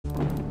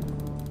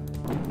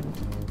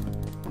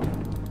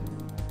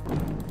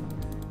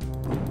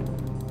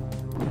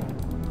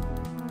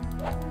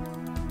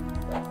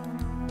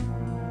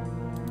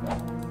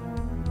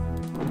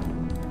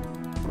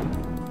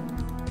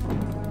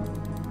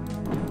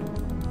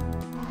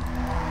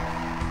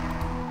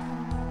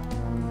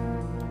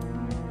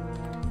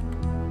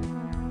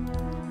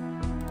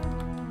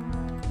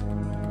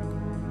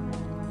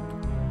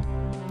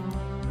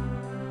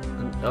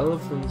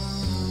Elven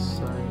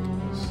sign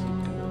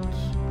secret.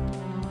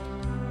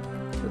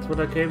 That's what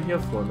I came here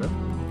for, ne?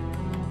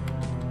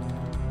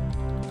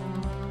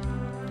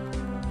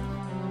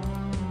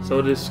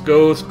 So this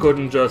ghost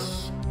couldn't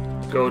just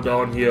go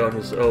down here on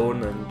his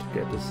own and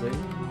get this thing.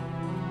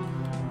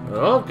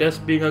 Well, guess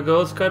being a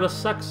ghost kinda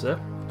sucks, eh?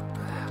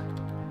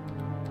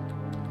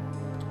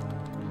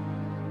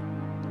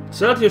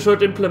 Certainly you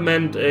should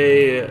implement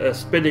a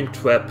spinning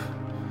trap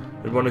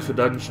in one of your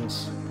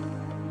dungeons.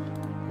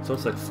 It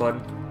sounds like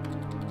fun.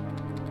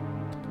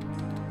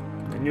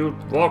 When you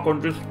walk on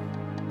this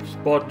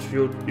spot,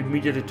 you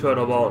immediately turn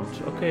around.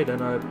 Okay,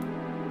 then I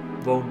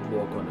won't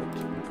walk on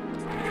it.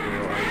 I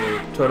will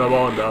turn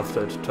around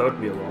after it turned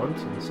me around,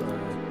 since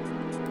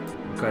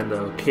I'm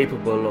kinda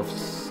capable of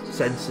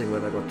sensing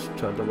when I got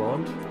turned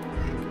around.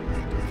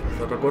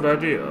 Sounds like a good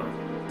idea.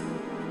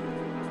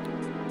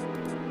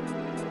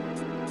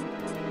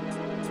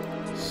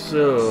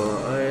 So,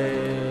 I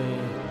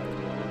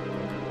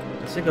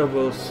think I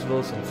will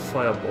throw some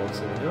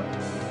fireballs in here.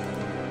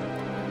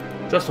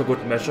 Just for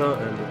good measure,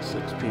 and it's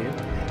XP.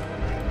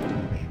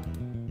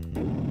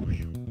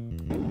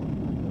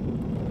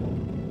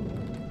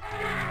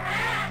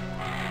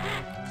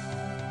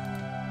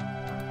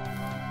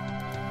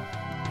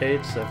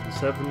 Eight,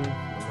 7,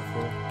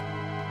 wonderful.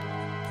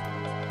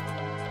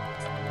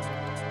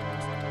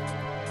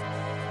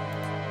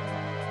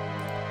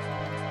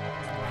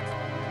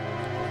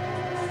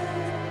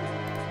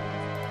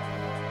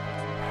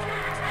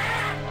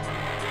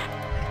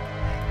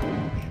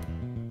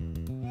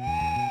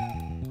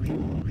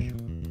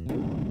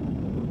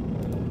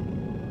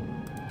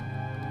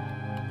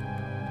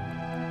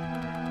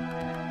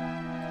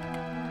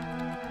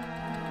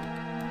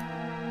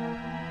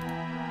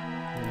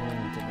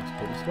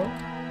 This one.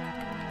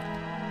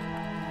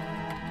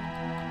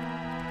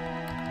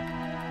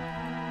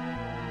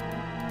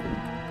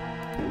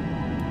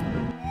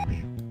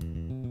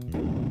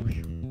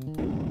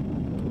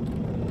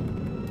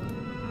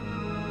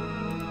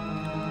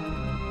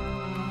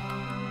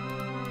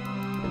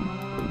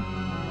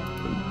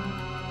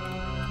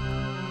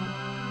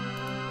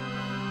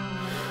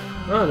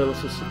 Ah, there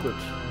was a secret.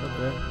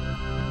 Okay.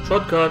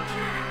 Shortcut.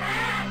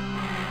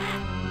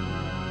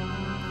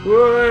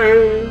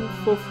 Way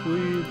for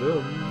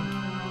freedom.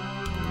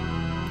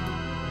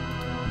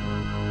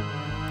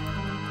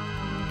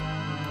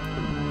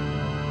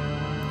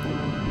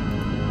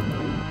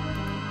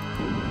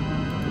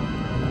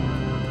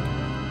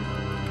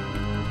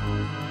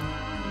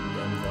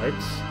 Damn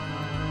right.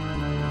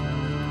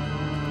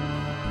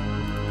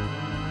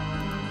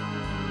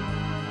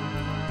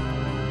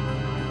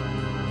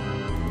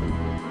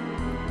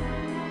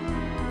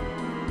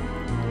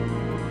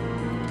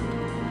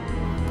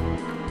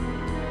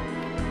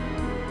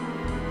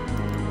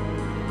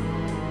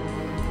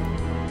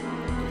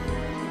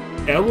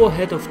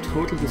 Arrowhead of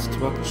total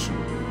destruction.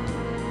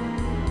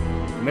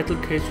 Metal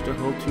cage with a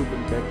whole tube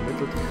and back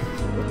metal.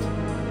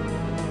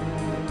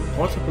 What?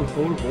 Portable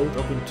hole rolled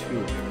up in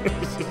tube.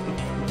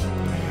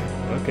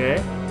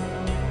 Okay.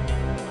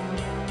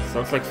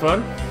 Sounds like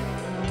fun.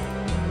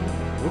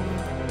 Oop.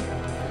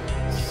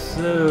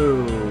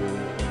 So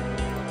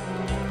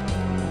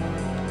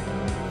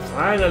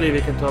finally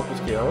we can talk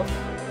with the elf.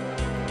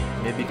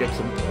 Maybe get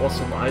some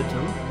awesome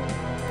item.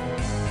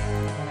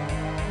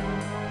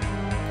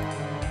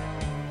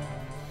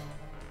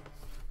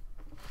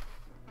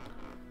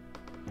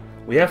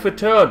 We have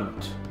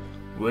returned.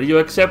 Will you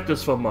accept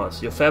this from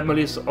us? Your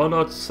family's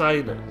honored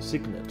signet.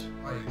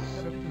 I accept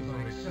as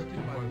I accepted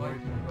my life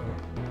in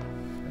birth,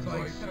 as I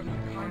accept the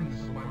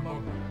kindness of my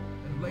mother,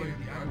 and later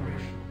the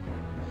adoration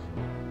of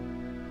my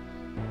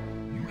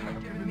You have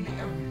given me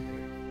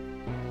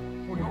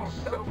everything. For your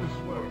selfless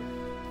work,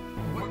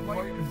 for what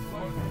life and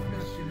blood have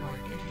missed in my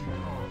ancient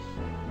cause,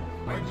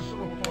 I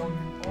bestow upon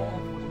you all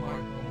that was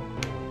mine from the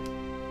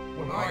world.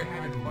 What I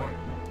had in life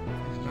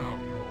is now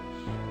yours.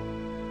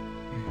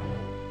 Behold.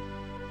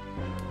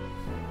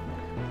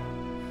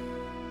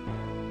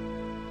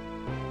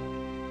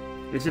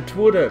 Is it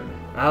true then?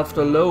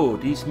 After lo,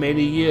 these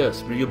many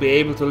years, will you be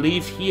able to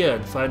leave here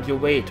and find your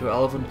way to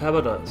Elven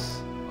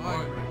Paradise? I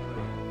pray.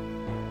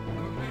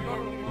 But if they not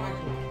only my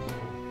soul,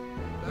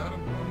 that of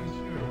one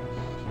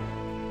spirits,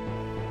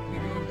 we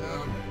go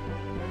down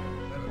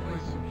that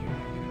place of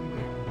beauty hidden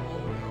away from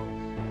all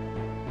else.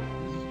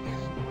 This is a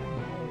place of wind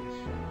and voice.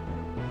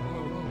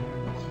 All alone, we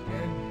once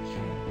again be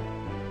achieved.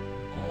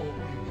 All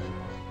things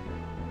possible.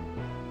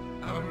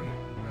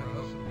 Aberrant granted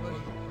us the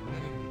pleasure of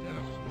permitting the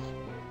depths of this world.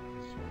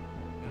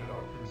 And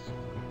our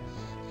principle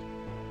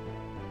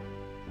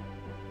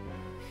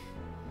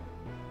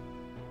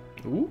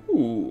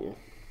Ooh.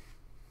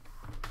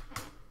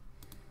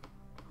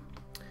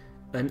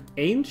 An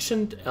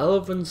ancient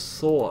elven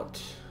sword.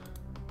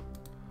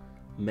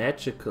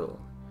 Magical.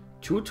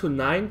 2 to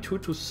 9, 2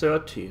 to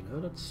 13. Oh,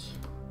 that's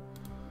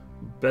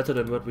better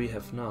than what we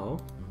have now.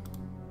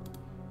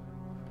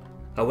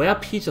 A rare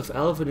piece of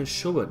elven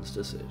insurance,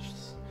 this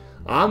is.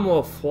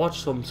 Armor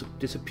forged from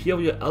the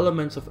superior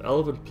elements of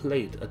elven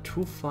plate. A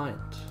true find.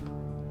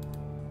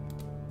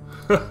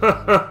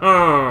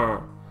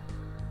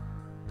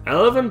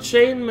 Elven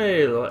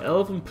chainmail or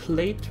elven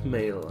plate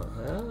mail.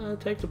 I'll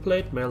take the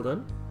plate mail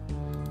then.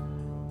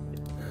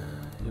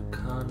 You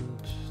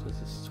can't.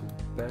 This is too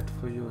bad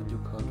for you, and you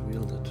can't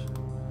wield it.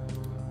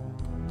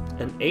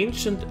 An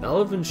ancient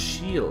elven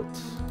shield.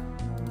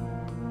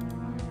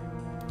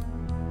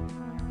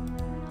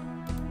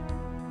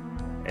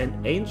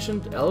 An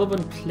ancient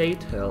elven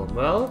plate helm.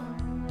 Well,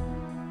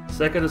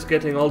 second is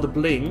getting all the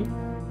bling.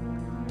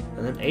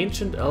 And an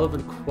ancient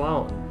elven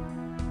crown.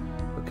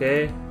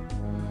 Okay.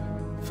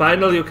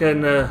 Finally, you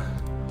can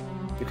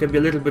be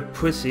a little bit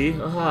prissy.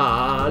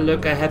 Ah,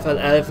 look, I have an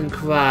elven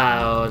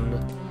crown.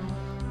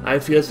 I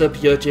feel so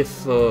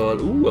beautiful.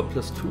 Ooh, a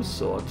 +2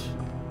 sword.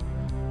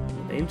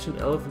 An ancient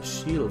elven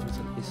shield with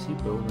an AC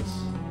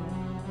bonus.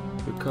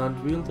 You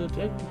can't wield it?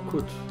 Yeah, you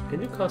could.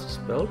 Can you cast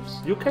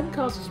spells? You can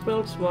cast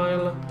spells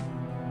while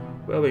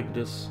wearing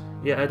this.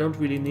 Yeah, I don't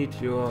really need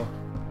your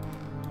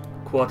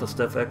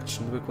quarterstaff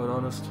action, to be quite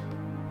honest.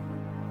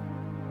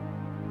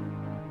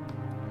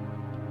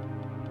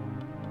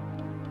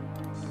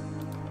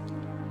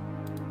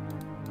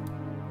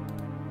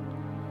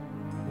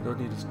 You don't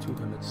need this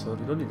two-handed sword.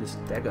 You don't need this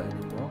dagger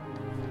anymore.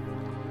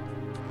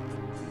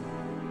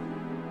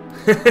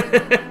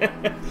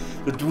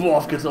 The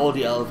dwarf gets all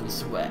the elven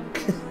swag.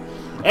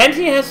 And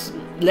he has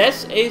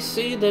less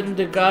AC than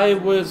the guy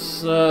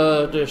with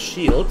the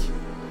shield.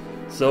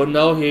 So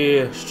now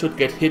he should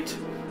get hit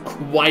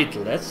quite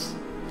less.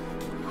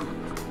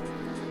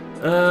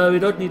 We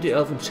don't need the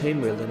elven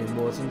chainmail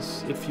anymore,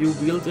 since if you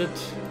wield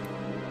it,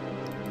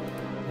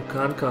 you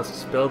can't cast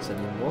spells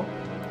anymore.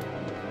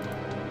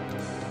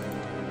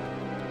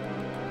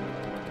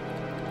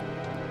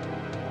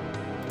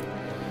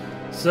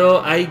 So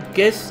I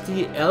guess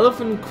the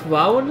elven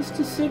crown is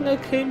the thing I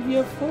came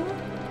here for?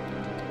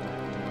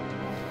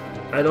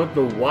 I don't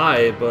know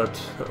why, but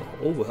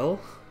oh well.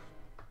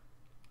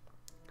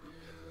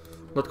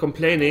 Not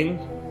complaining.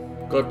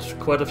 Got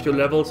quite a few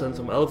levels and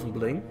some elven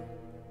bling.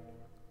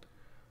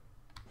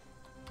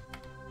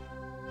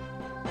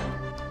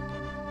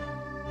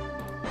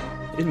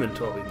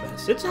 Inventory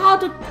mess. It's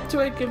hard to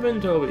take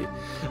inventory.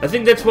 I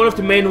think that's one of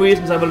the main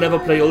reasons I will never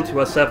play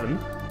Ultima 7.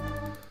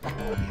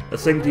 I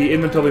think the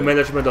inventory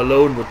management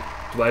alone would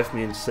drive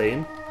me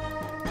insane.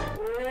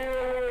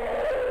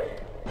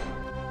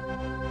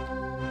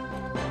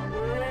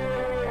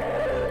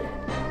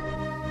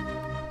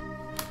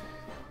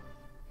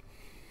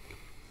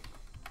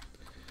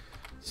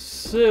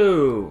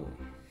 So...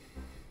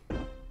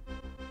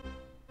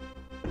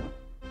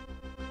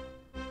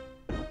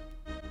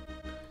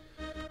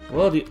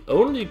 well, the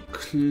only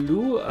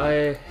clue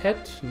I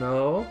had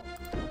now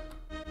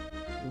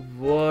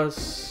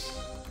was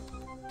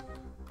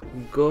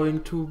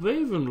going to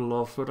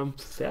Ravenloft, but I'm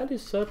fairly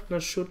certain I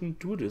shouldn't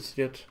do this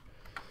yet.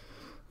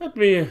 Let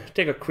me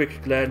take a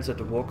quick glance at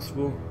the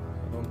walkthrough.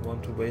 I don't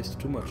want to waste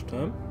too much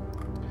time.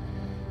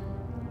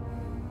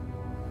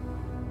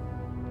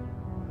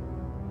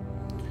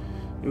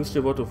 Use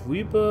the Word of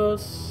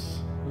Rebirth.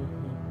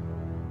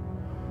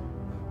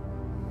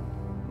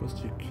 Use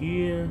the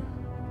key.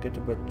 Get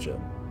a red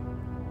gem.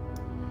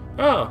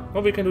 Ah,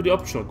 now we can do the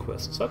optional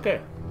quests.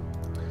 Okay.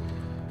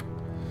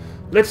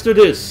 Let's do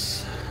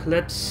this.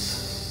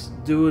 Let's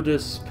do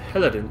this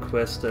paladin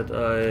quest that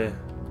I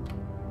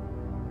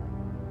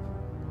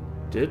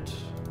did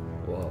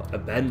or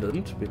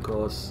abandoned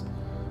because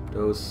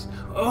those...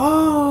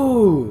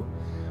 oh!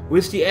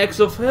 With the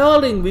Axe of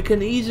Hurling we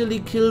can easily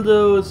kill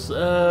those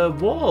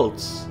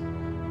walls.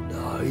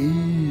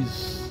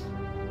 Nice!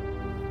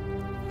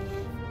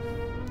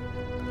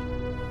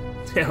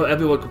 Yeah,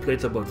 everyone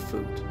complains about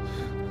food.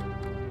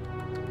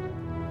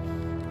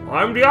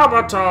 I'm the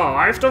Avatar!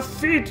 I have to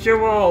feed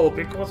you all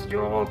because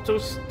you're all too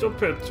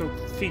stupid to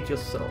feed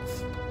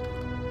yourself.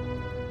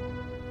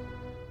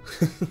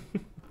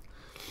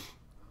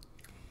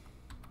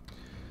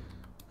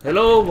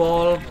 Hello,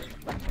 wall.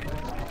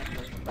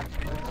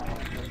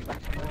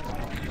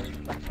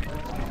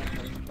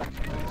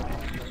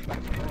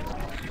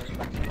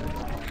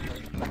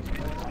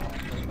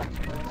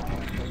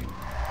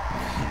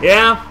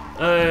 Yeah,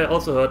 I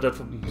also heard that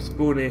from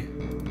Spoonie.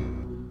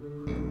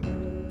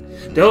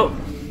 Though,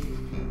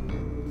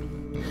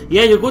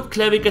 yeah, your good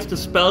cleric gets the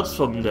spells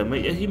from them.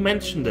 He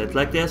mentioned it.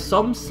 Like there's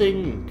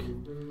something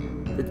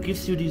that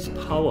gives you these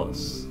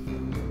powers,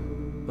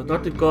 but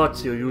not the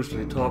gods you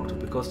usually talk to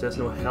because there's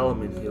no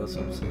helm in here or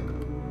something.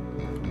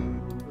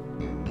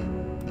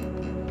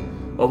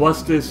 Or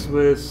was this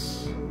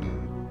with?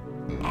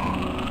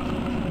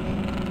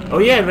 Oh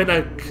yeah,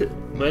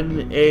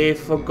 when a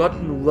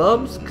Forgotten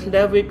Realms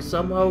cleric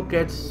somehow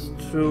gets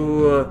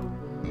to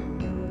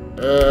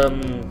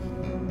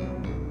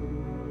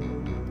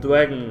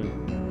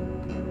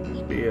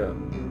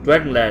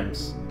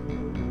Dragonlands,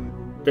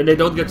 then they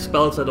don't get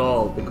spells at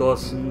all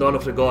because none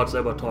of the gods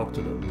ever talk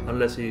to them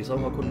unless he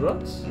somehow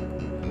converts,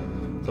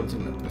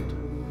 something like that.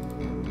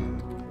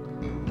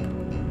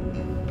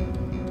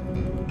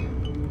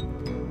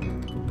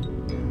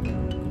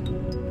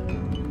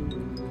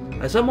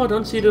 I somehow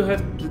don't see to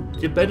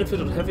the benefit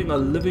of having a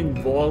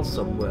living wall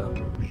somewhere.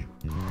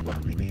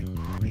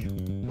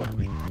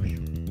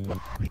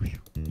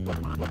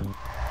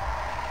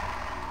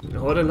 You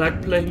know what I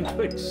like playing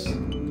Twix.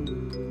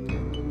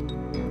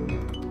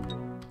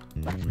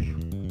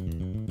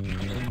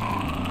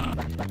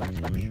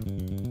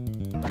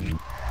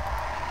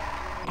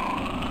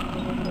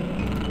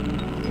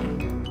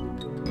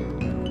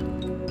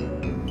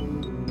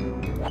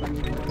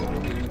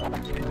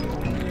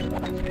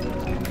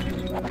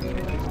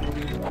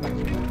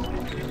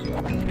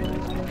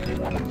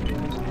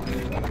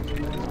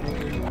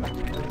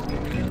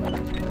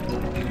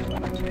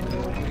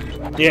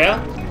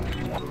 Yeah.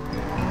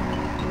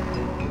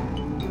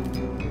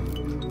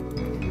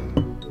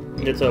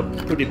 It's a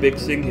pretty big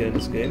thing here in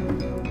this game.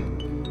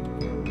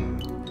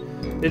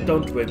 It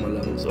don't drain my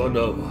levels. Oh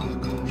no. Oh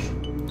gosh.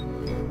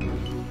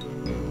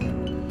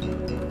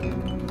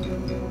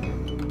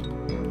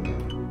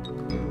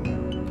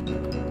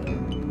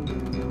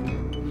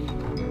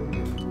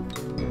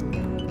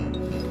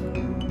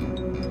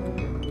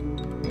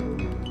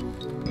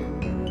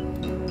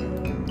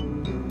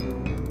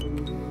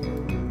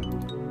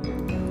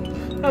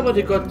 Ah, but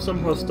he got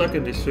somehow stuck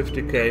in this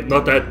 50k.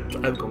 Not that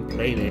I'm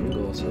complaining,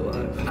 also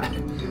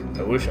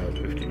I wish I had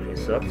 50k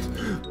subs,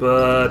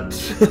 but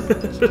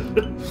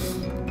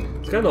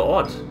it's kind of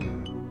odd.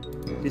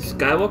 He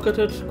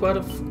skyrocketed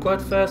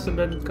quite fast and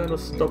then it kind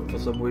of stopped for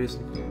some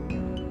reason.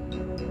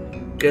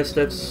 Guess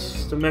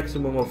that's the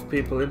maximum of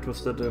people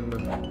interested in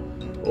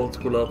old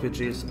school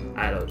RPGs.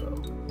 I don't know.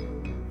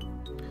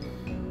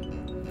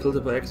 Killed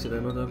it by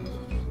accident, or not?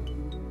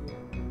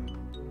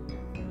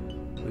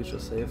 Reach a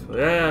save.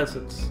 Yes,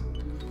 it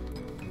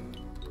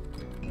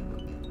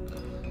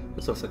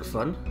sounds like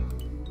fun.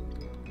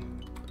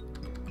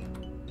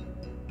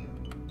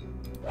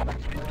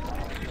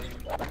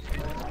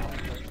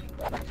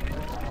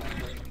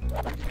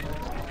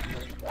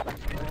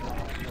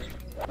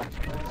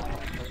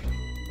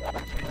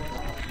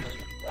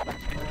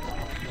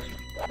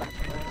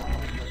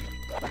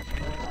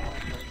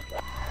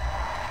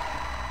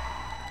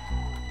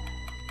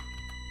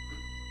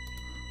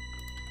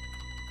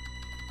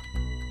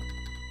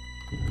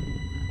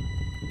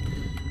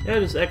 Yeah,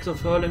 this axe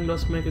of hurling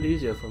does make it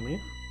easier for me.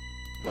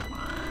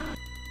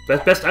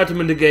 Best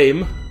item in the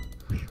game.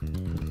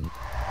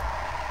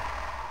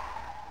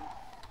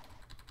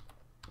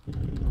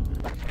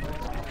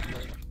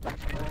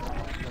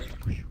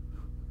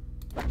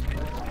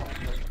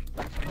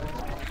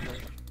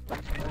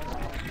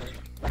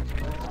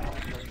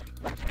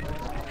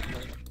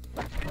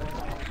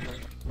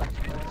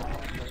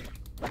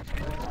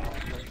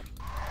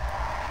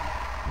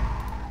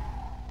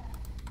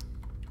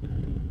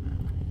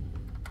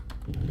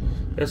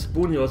 As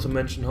Booney also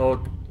mentioned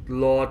how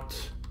Lord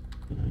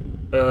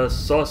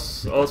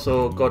Sos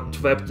also got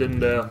trapped in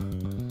there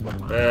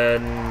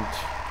and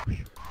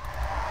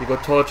he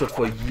got tortured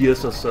for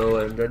years or so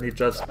and then he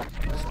just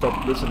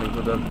stopped listening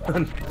to them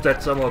and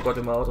that somehow got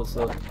him out or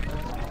so.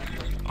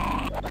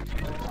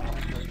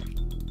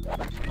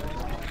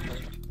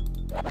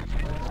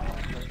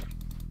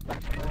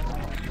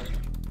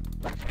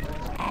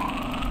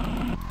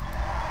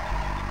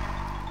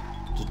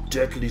 The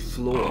deadly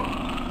floor.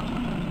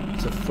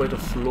 It's afraid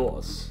of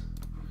floors.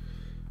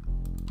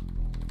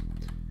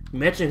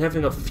 Imagine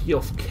having a fear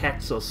of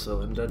cats or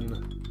so, and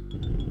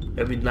then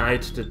every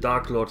night the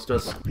Dark Lords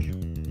just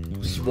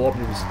swarm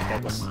you with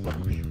cats.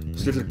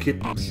 These little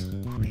kittens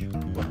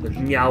that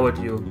meow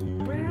at you.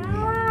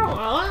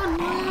 Oh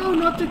no,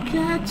 not the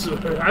cats!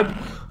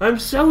 I'm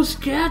so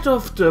scared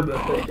of them!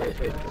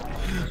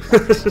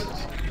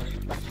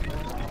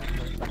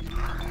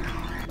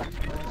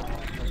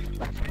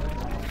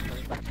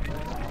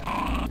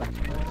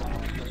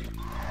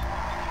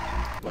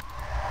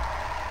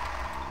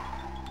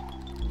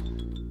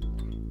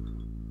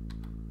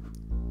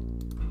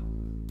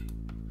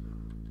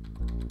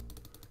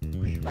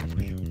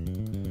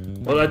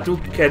 Well, I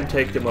can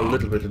take them a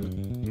little bit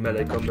in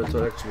melee combat,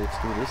 so actually let's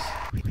do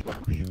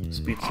this.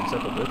 Speed things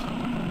up a bit.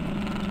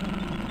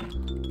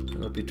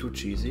 Cannot be too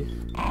cheesy.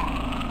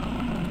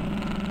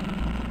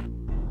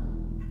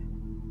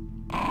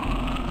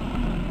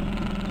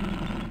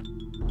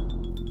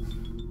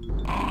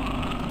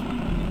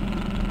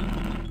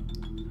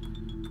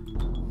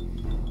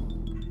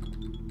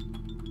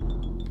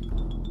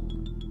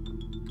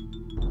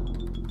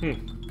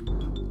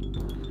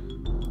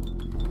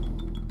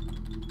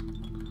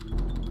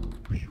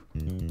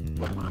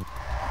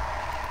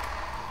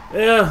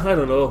 Yeah, I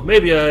don't know.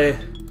 Maybe I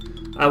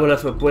will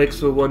have a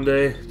breakthrough one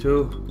day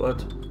too,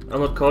 but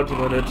I'm not counting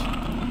on it.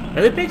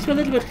 And it makes me a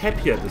little bit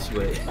happier this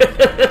way.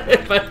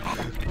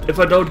 if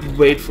I don't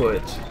wait for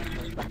it.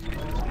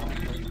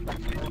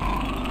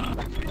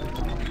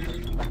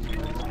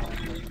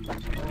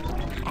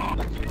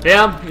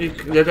 Yeah,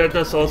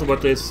 that's also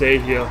what they say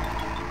here.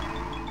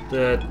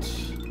 That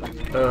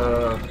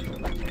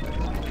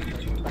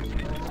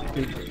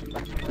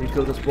he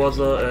killed his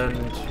brother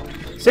and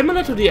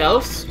similar to the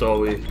elf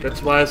story.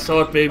 That's why I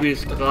thought maybe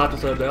Strahds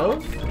is an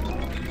elf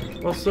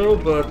or so,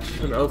 but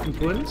an elven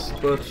prince,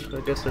 but I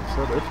guess that's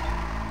not it.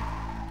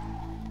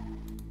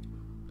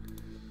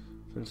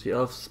 Since the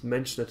elves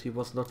mentioned that he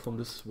was not from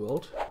this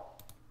world.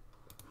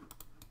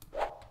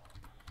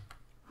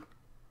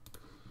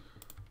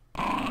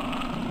 I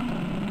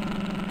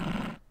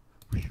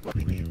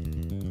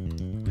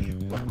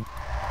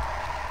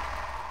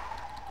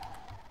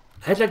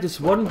had like this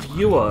one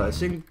viewer, I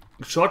think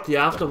shortly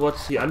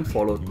afterwards he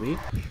unfollowed me,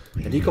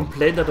 and he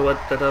complained that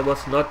I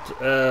was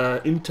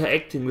not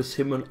interacting with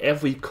him on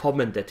every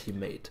comment that he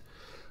made.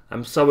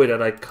 I'm sorry that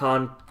I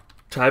can't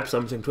type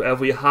something to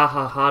every ha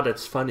ha ha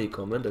that's funny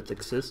comment that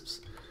exists.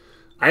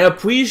 I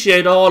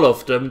appreciate all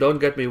of them, don't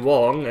get me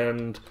wrong,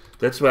 and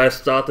that's why I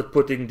started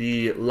putting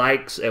the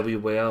likes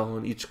everywhere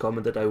on each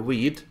comment that I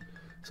read,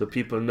 so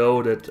people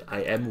know that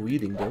I am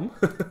reading them,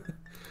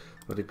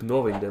 not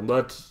ignoring them,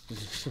 but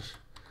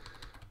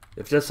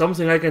if there's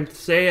something I can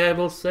say, I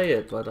will say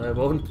it, but I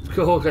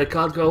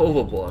can't go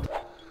overboard.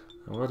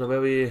 I'm not a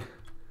very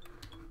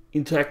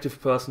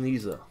interactive person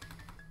either.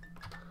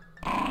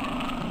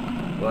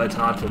 Well, it's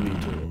hard for me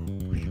to.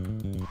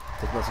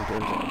 There's nothing to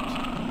interact.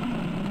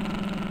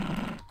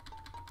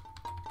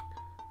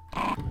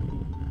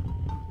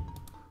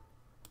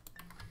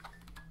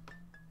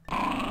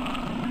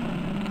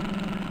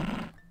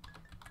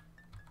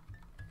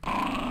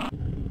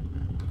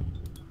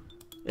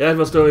 Yeah, it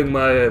was during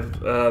my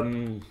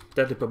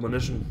deadly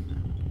premonition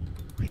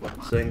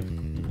thing.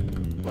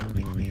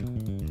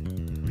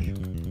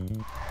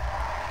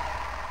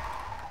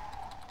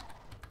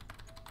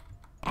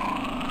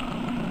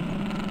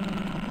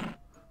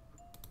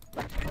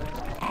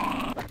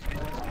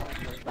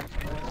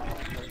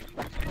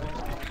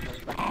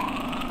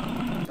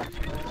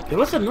 There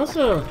was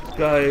another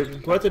guy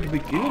right at the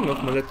beginning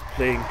of my Let's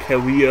Playing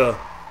career,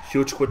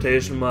 huge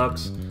quotation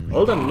marks,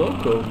 Alden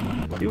Loco.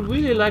 He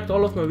really liked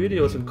all of my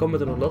videos and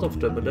commented on a lot of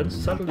them, and then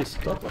suddenly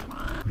stopped.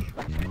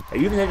 I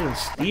even had it on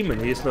Steam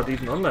and he's not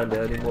even online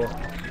there anymore.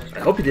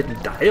 I hope he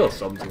didn't die or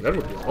something, that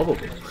would be horrible.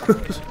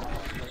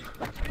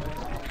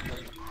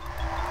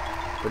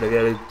 But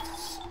again,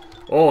 it's...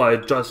 Oh,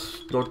 I'm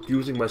just not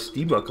using my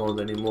Steam account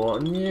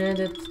anymore. Yeah,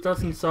 that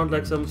doesn't sound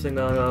like something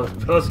a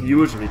person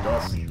usually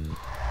does.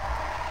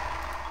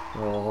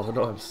 Oh,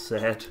 no, I'm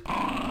sad.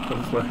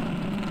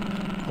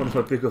 One of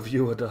my bigger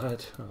viewer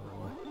died. Oh.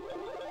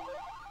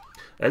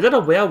 And then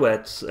are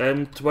were-rats,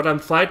 and what I'm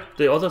fighting,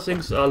 the other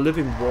things are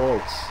living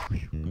walls.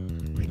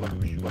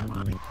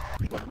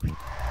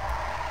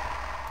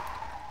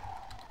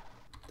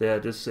 There,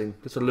 this thing.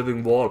 It's a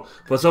living wall.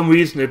 For some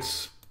reason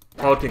it's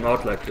pouting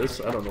out like this,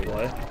 I don't know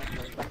why.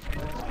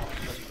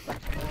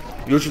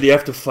 Usually you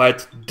have to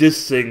fight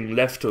this thing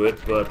left to it,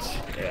 but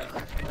yeah.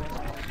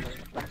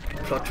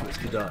 Plot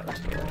twist, he died.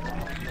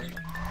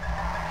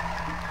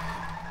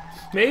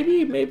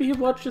 Maybe he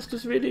watches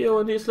this video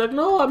and he's like,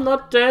 no, I'm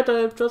not dead,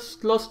 I've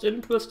just lost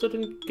interest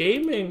in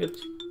gaming.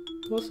 It's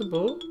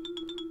possible.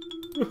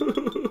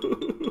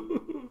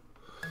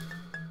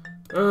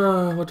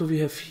 What do we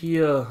have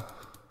here?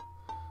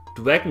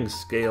 Dragon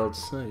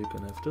scales. You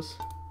can have this.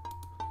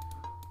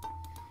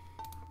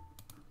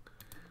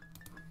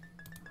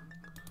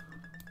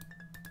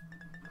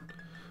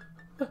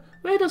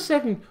 Wait a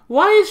second.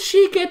 Why is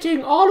she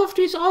getting all of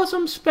these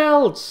awesome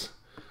spells?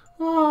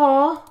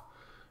 Aww.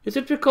 Is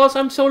it because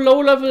I'm so low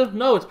level?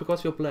 No, it's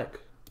because you're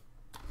black.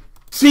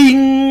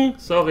 Zing!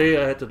 Sorry,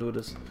 I had to do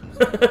this.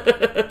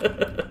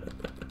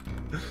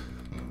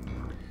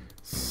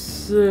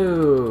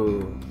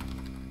 So...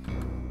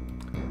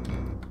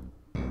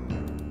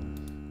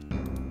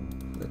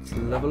 let's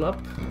level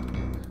up.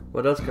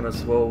 What else can I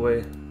throw away?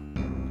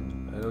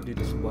 I don't need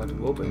this white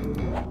rope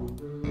anymore.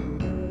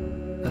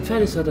 I'm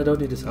fairly certain I don't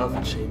need this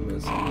alpha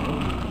chainmail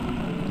anymore.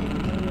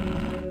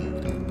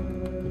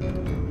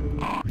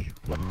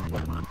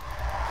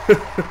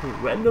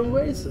 Random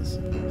races.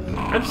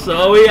 I'm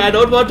sorry, I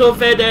don't want to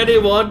offend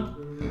anyone.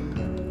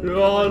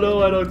 Oh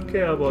no, I don't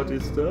care about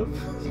this stuff.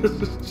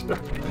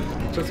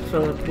 Just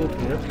felt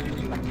appropriate.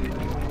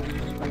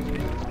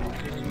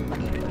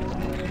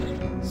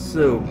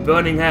 So,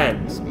 burning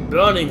hands.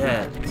 Burning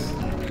hands.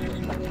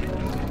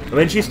 I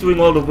mean, she's doing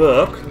all the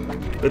work,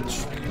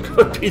 which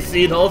could be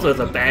seen also as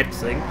a bad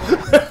thing.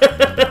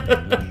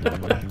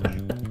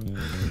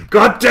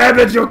 God damn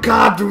it, you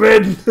can't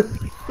win!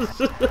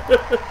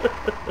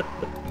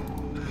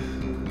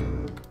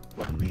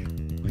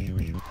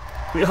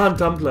 We are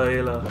Tumblr,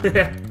 Hela.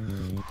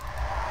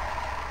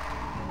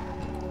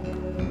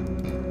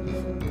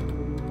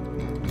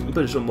 I'm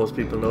pretty sure most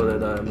people know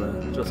that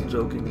I'm just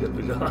joking in that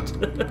regard.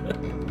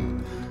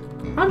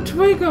 I'm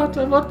triggered,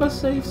 I want my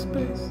safe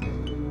space. I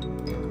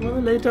want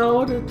to lay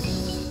down and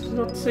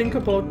not think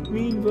about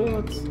mean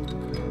words.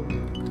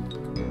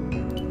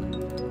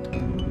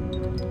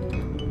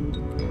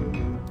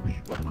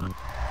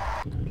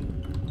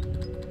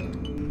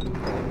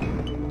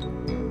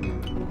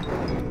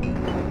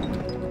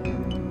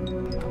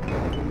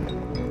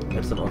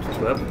 That's an odd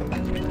trap.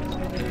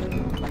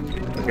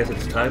 I guess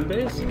it's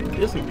time-based? It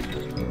isn't.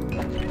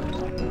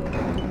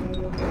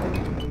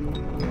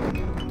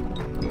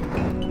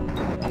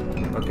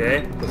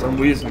 Okay, for some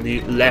reason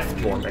the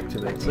left one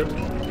activates it.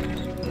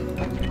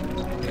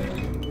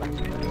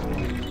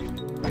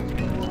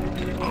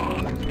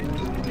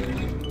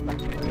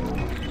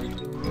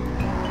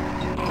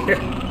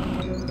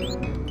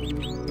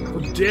 How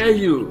dare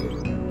you?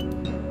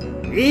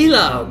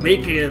 Ela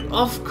making an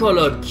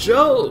off-color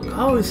joke!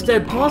 How is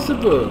that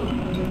possible?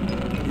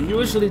 He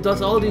usually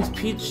does all these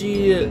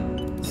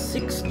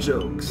PG-6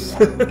 jokes.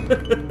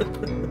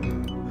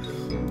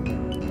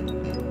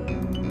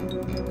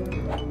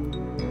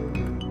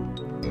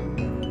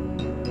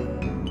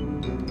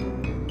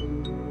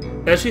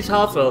 Yeah, she's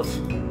half-elf.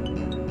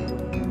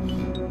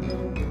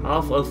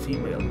 Half-elf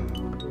female.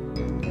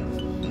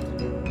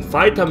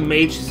 Fighter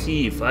Mage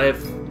Thief. I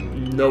have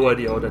no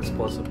idea how that's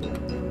possible.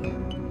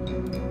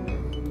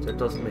 That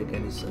doesn't make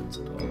any sense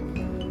at all.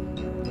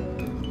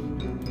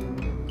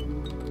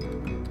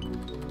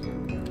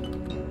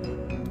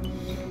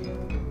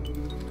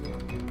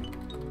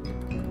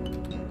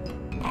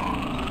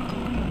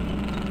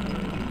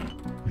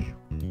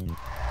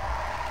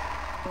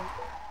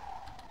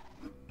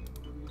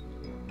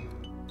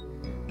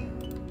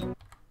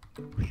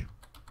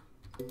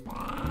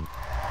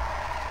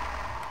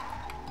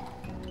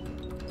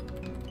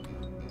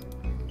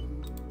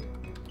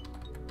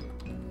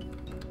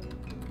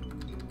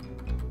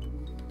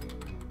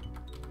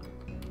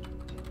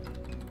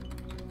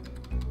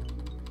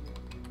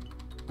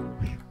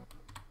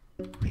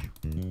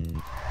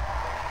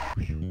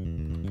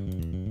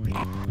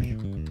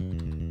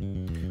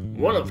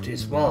 One of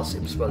these walls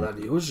seems well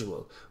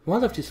unusual.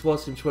 One of these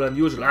walls seems well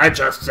unusual. I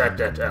just said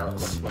that,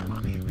 elf.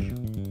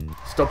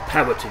 Stop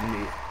parroting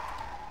me.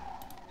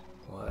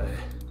 Why?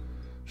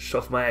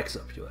 Shove my axe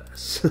up your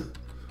ass.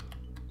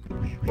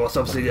 Or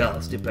something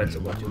else, depends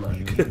on what you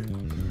like.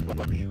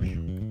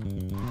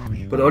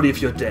 But only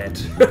if you're dead.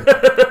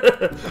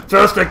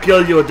 First I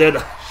kill you, then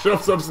I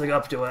shove something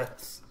up your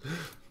ass.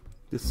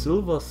 The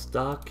Silver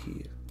Star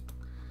Key.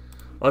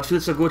 Oh, it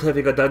feels so good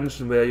having a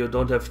dungeon where you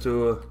don't have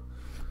to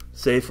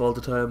save all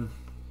the time.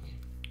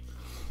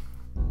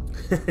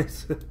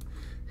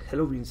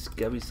 Halloween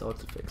scary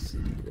sound effects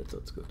CD, that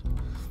sounds good.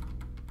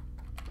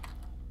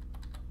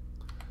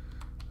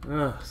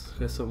 Ah,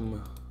 there's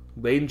some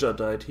ranger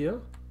died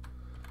here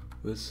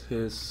with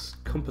his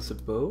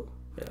composite bow.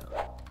 Yeah.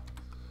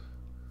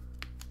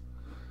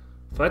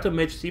 Fighter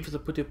Mage Thief is a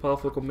pretty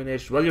powerful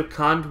combination. Well, you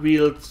can't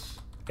wield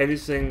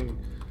anything,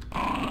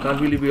 you can't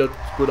really wield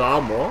good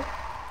armor.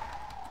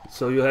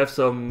 So you have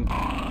some,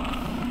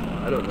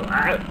 I don't know,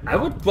 I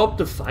would drop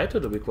the fighter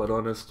to be quite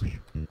honest.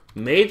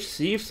 Mage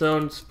Thief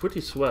sounds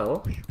pretty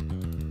swell.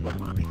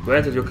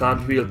 Granted you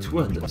can't wield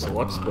two-handed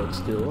swords, but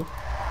still.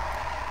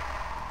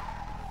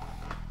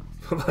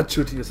 About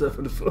shooting yourself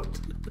in the foot.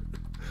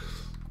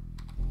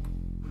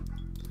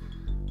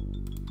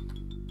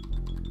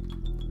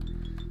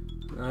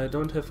 I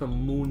don't have a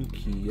moon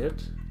key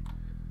yet.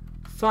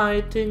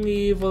 Fighting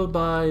evil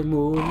by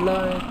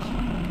moonlight,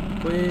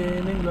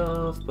 winning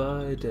love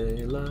by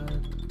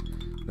daylight.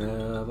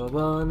 Never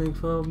running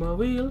from a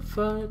real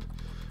fight.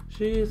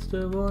 She's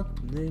the one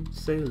named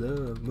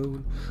Sailor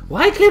Moon.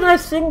 Why can't I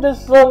sing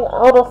this song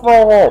out of my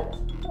head?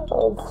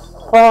 Oh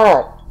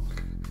fuck.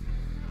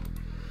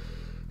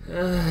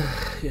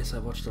 Yes, I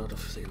watched a lot of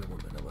Sailor Moon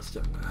when I was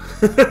younger.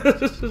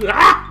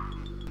 Ah!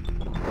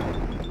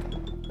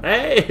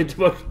 Hey, it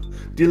was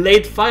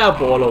delayed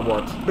fireball or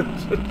what?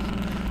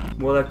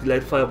 More like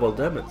delayed fireball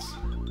damage.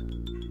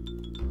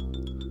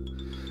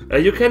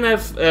 You can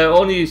have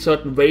only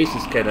certain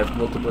races can have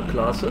multiple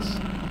classes,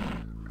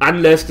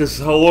 unless this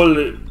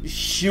whole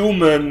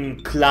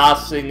human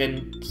classing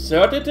in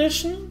 3rd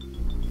edition.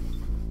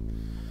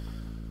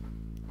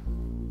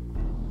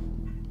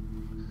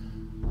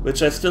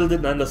 Which I still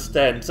didn't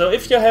understand. So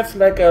if you have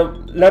like a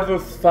level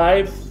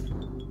 5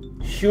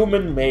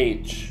 human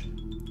mage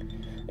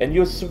and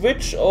you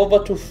switch over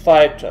to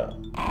fighter,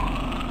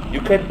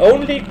 you can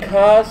only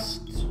cast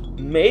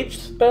mage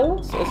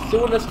spells as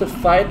soon as the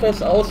fighter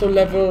is also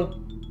level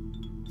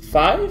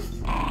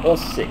 5 or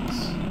 6.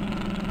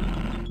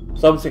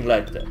 Something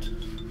like that.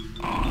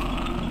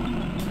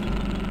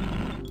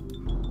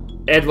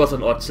 It was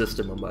an odd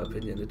system in my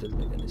opinion, it didn't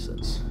make any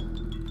sense.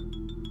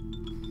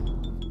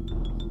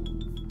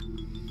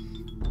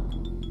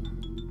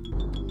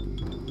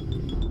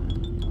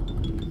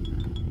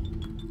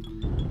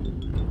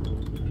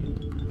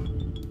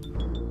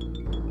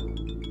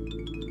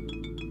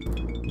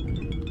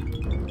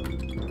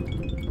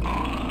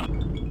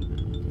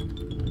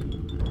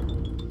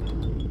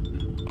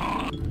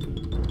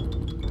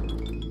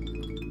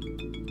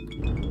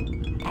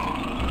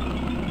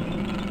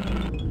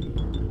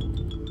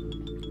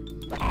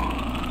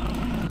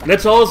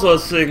 That's also a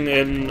thing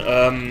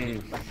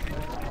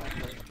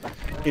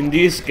in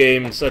these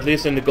games, at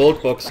least in the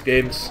gold box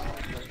games.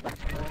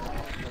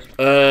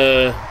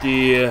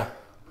 The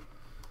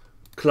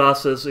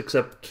classes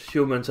except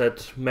humans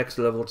at max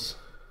levels.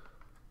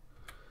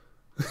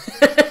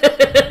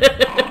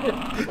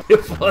 You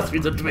forced me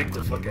to drink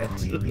to forget.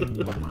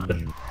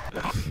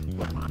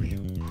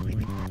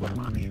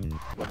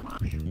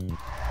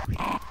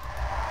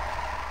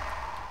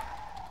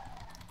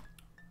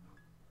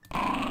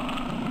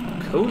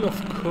 Cone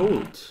of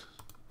Cold.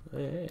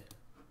 Hey.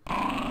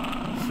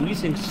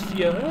 freezing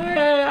sphere.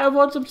 Hey, I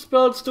want some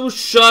spells too.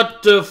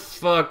 Shut the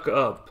fuck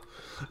up.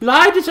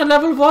 Light is a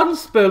level 1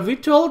 spell. We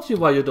told you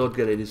why you don't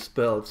get any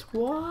spells.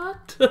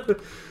 What?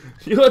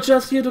 You are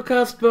just here to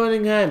cast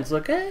Burning Hands,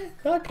 okay?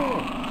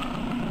 Okay.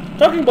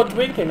 Talking about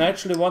drinking, I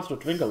actually want to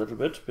drink a little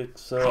bit,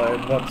 because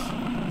I'm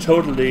not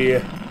totally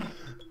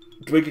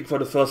drinking for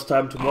the first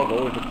time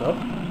tomorrow in the pub.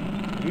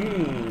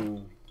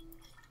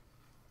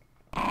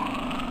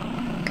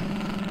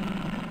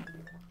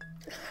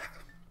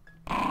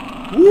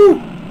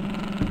 Woo!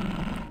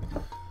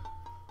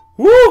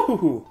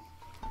 Woo!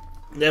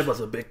 That was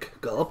a big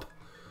gulp.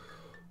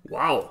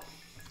 Wow.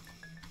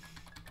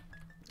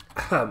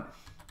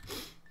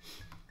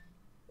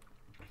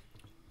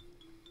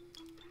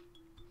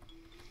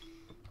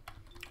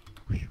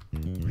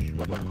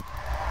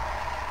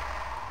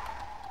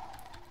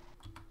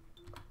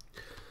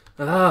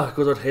 Ah,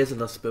 good old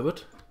hazelnut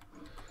spirit.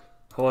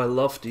 How I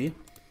love thee.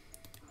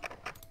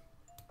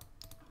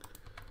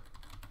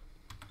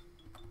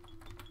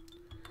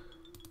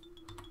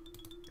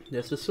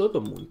 There's the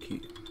silver moon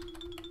key.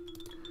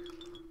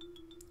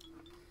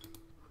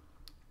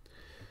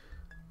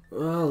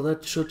 Well,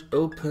 that should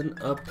open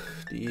up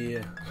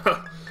the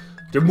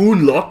the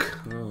moon lock.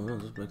 Oh,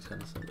 that makes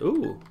kind of sense.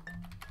 Ooh.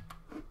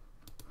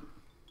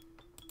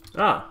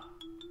 Ah.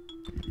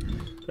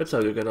 That's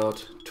how you get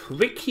out.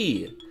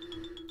 Tricky.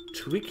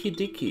 Tricky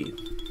dicky.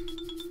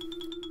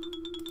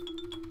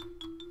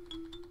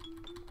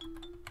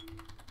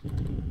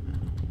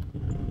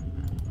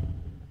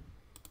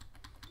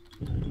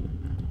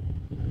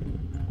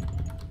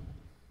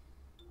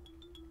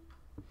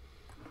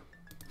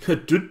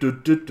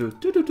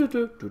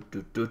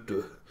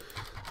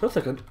 Sounds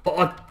like an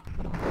odd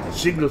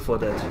jingle for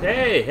that.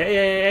 Hey, hey,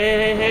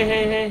 hey, hey, hey,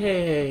 hey, hey,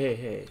 hey, hey,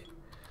 hey.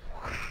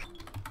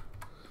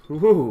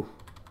 Woo.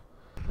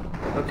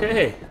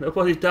 Okay,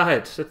 nobody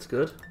died. That's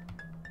good.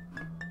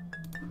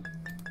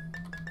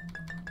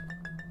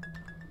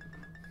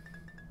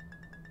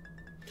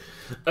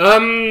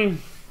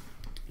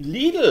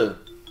 Lidl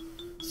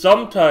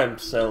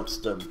sometimes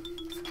sells them.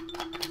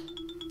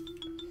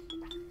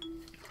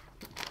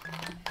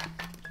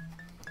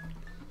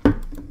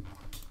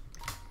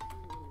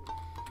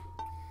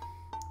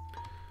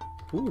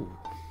 Ooh.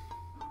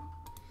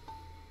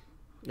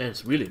 And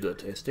it's really good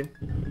tasting.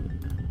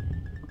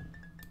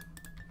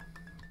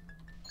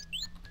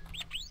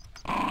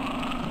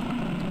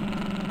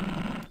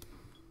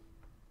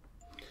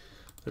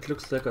 It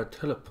looks like a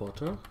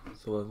teleporter,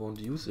 so I won't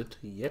use it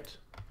yet.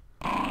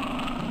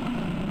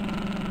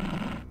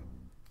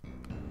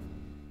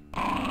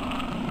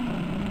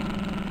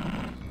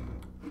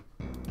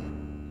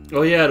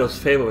 Oh yeah, those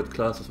favorite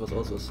classes was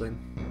also a thing.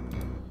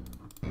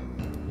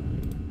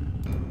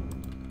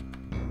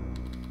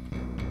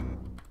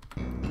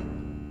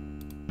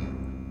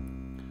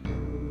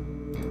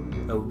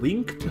 A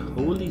winged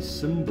holy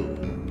symbol.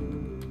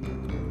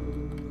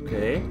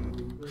 Okay.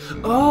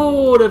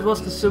 Oh, that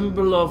was the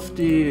symbol of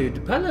the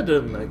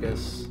paladin, I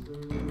guess.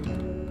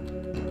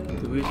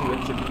 The reason we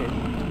actually came.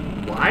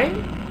 Why?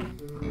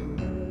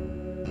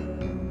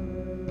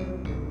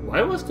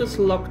 Why was this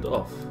locked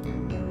off?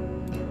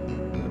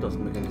 That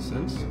doesn't make any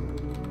sense.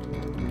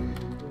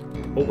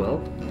 Oh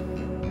well.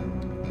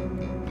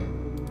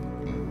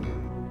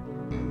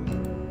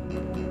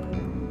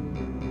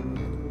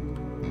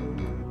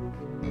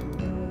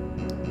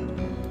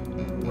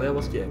 Where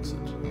was the exit?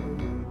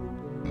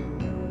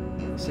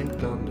 I think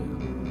down there.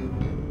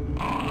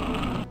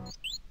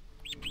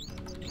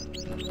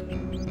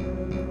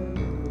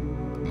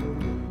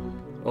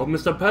 Oh,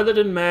 Mr.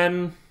 Paladin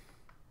man,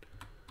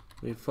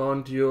 we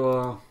found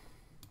your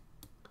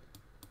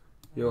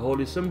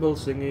holy symbol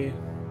thingy.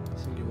 I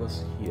think it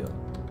was here.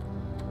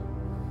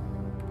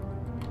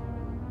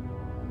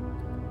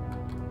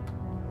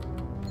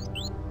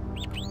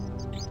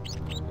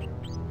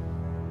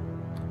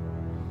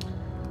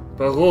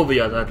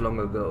 Barovia died long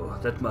ago,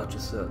 that much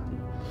is certain.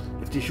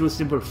 If these few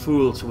simple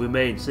fools who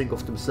remain think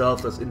of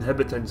themselves as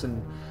inhabitants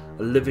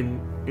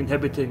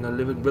inhabiting a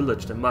living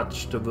village, then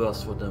much the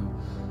worse for them.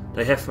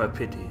 They have my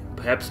pity,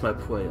 perhaps my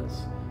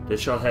prayers. They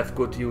shall have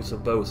good use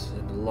of both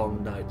in the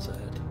long nights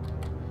ahead.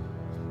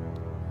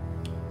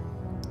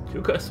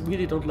 You guys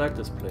really don't like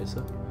this place,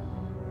 huh?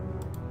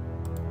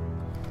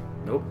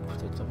 Nope,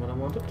 that's not what I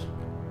wanted.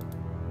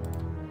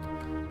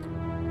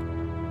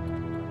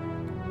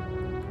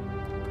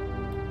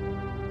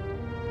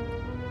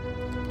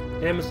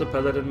 Hey, Mr.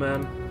 Paladin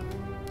man.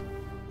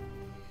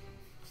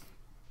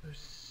 The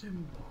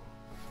symbol.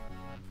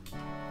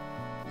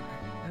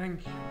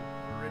 Thank you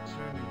for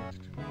returning it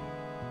to me.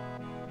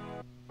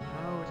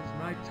 Now it is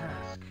my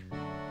task to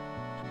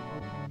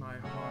open my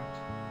heart,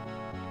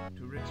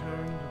 to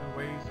return to the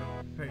ways of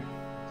faith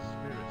and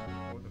spirit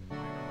before the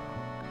final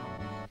hour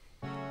comes,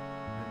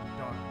 and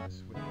darkness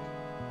with it.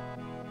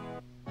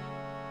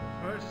 But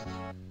first,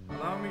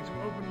 allow me to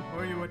open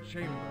for you a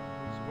chamber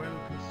whose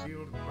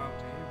well-concealed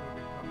bounty will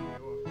become your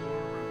full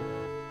reward.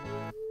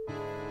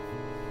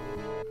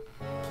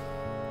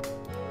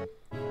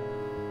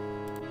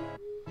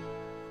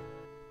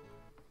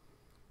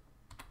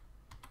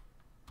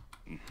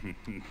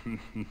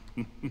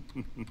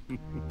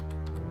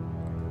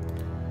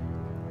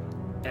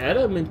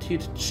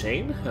 Adamantine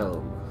chain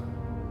helm.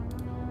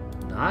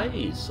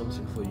 Nice,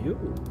 something for you.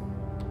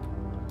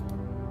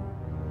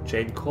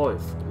 Chain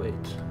coif,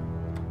 wait.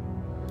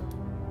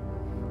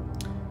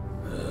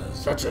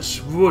 Such a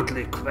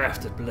shrewdly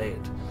crafted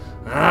blade.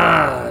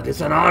 Ah, it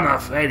is an honor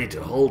for any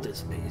to hold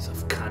this piece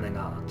of cunning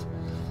art.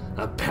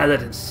 A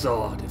paladin's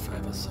sword, if I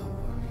ever saw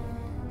one.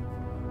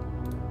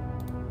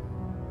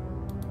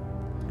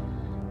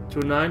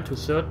 2-9,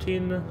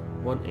 2-13,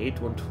 1-8,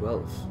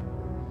 1-12.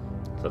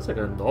 That's like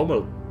a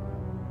normal.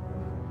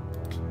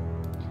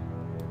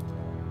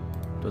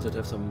 Does it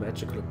have some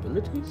magical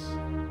abilities?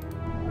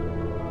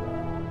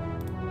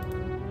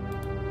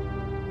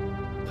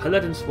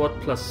 Paladin sword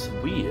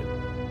 +3.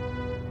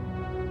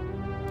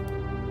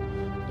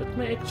 That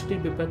may actually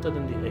be better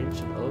than the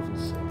ancient elven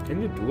sword.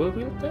 Can you dual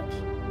wield that?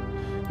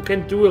 You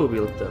can dual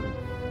wield them.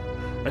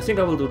 I think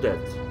I will do that.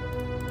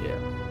 Yeah.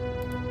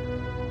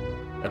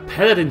 A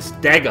paladin's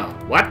dagger.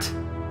 What?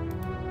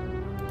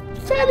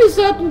 Fairly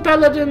certain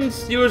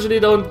paladins usually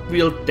don't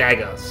wield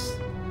daggers.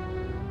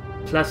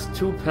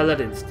 +2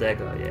 paladin's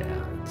dagger. Yeah.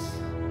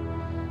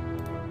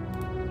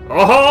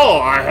 Oh,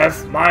 I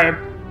have my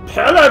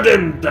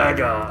paladin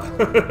dagger.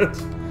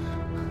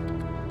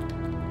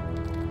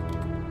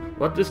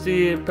 What is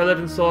the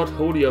paladin sword?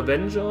 Holy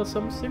Avenger or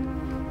something?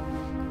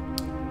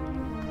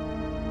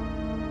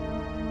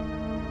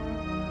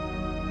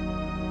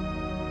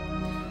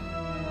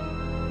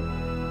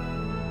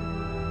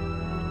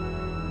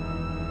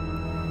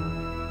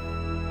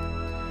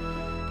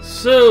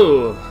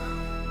 So,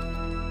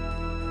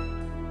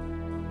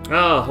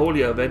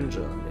 Holy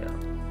Avenger, yeah.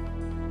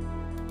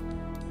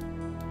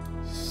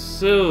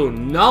 So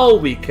now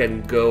we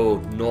can go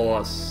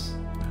north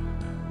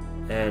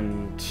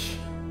and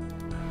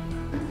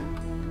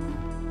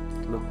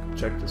look,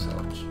 check this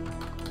out.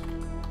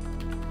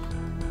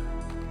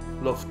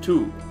 Loft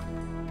 2.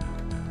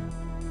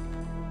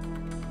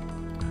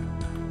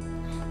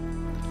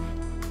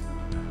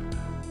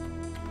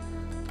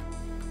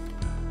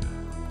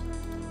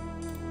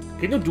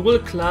 Can you dual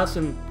class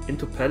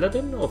into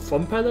Paladin or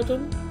from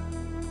Paladin?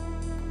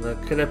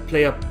 Can I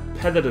play a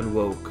Paladin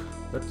Rogue?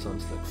 That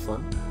sounds like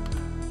fun.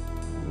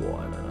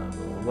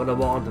 Run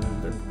around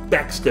and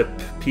backstab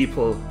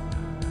people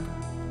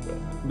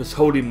with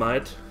Holy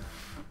Might.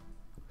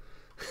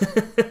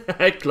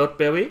 Hi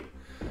Clodberry.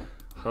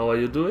 How are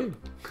you doing?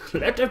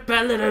 Let a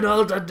Paladin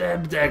hold the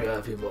damn dagger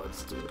if he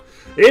wants to.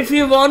 If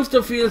he wants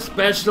to feel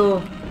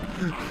special.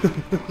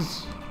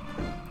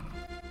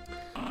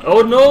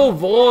 Oh no,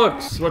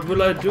 Vorks! What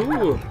will I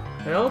do?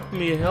 Help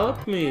me,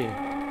 help me!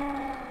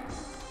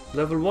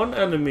 Level 1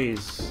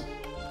 enemies.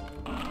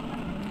 God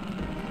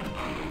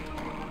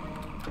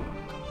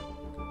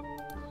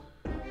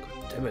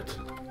damn it.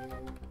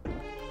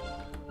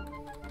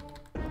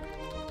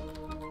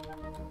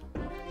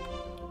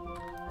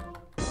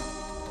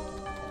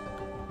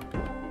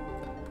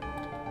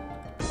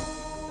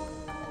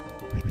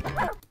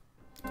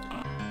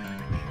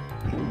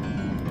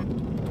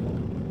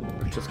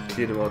 Just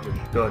clear them out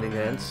with burning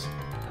hands.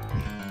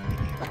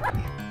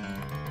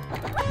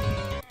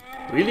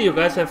 Really, you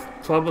guys have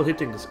trouble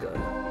hitting this guy?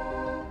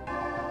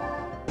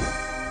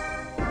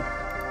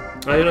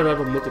 Ah, you're not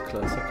out of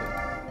multi-class, okay.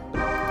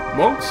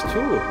 Monks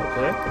too,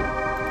 okay.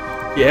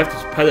 You have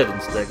this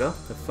paladin's dagger.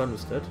 Have fun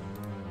with that.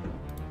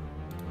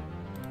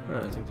 Ah,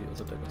 I think the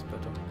other dagger's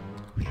better.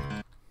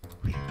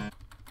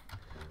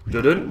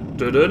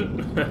 Dun-dun.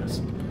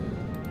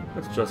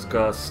 Let's just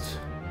cast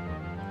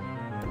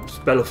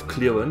Spell of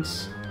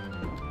Clearance.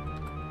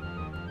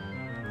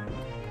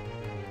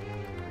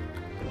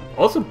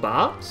 Also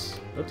bards?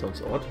 That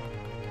sounds odd.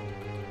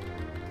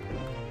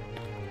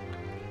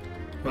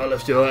 Well,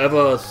 if you're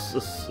ever a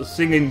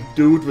singing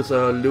dude with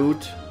a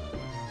lute,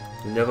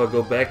 you never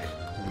go back.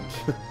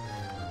 And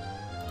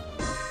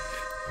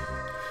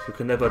you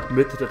can never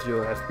admit that you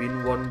have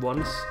been one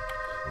once.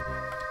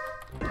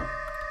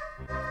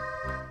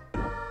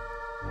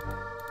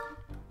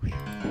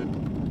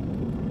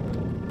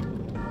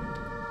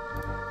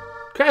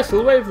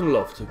 Castle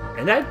Ravenloft,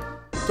 and I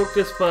took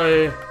this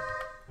by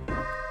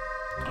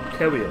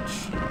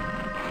carriage.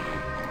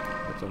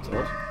 That sounds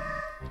odd.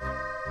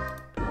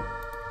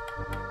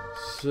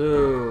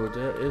 So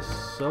there is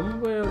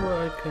somewhere where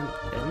I can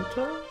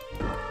enter.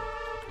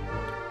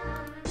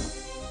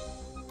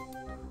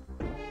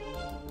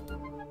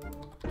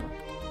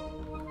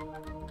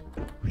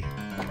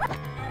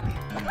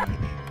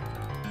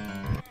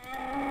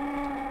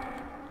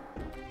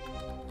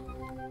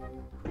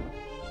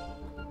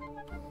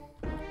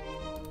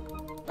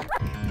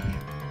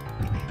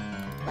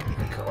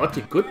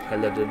 Chaotic good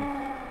paladin.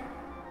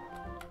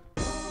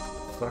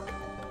 Fuck.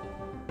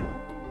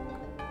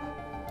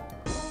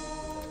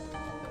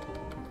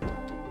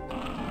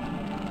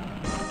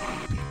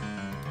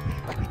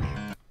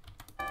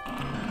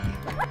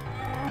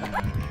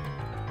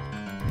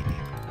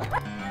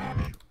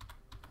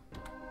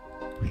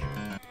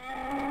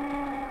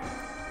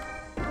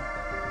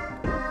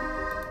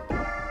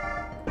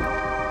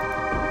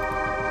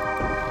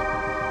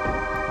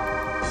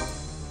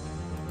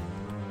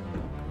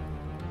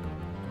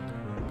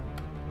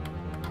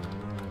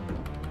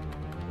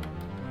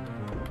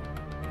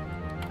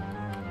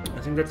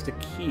 I think that's the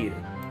key.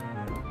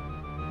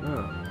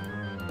 Ah.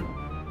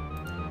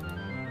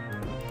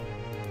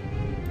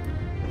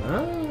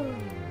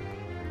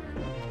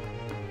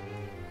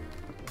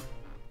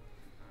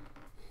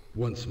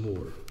 Once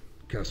more,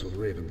 Castle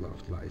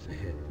Ravenloft lies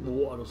ahead.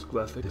 Wow, those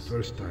graphics. The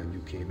first time you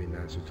came in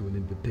answer to an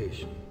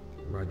invitation,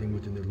 riding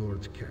within the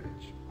Lord's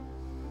carriage.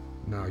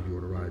 Now you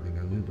are arriving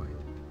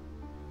uninvited,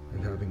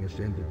 and having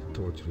ascended the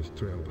tortuous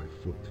trail by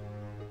foot,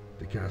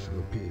 the castle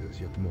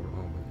appears yet more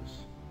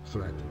ominous,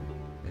 threatening,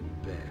 and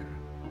bare.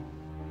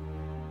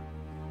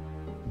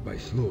 By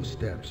slow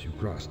steps you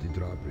cross the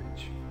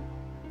drawbridge.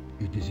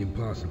 It is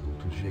impossible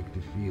to shake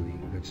the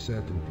feeling, that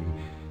certainty,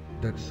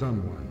 that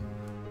someone,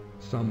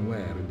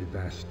 somewhere in the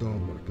vast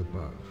stonework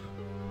above,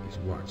 is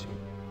watching.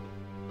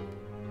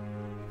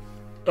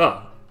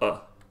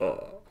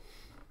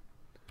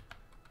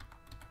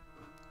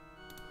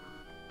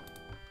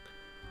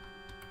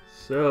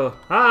 So,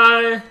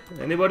 hi!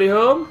 Anybody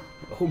home?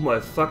 Oh my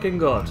fucking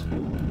god.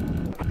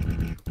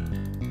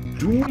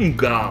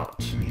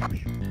 Doomguard!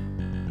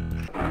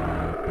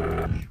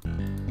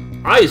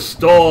 Ice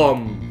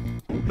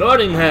Storm!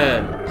 Burning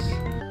Hands!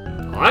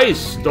 Ice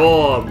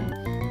Storm!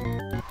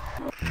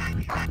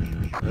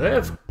 I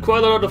have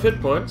quite a lot of hit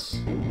points.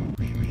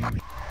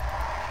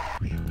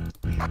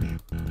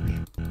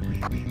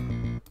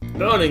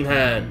 Burning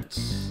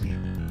Hands!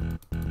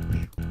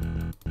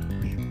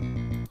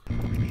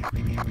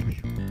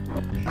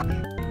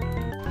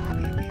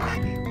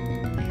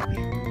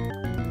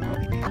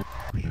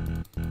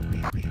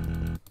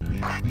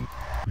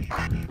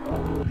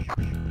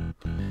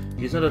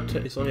 He's not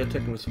he's only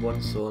attacking with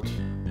one sword.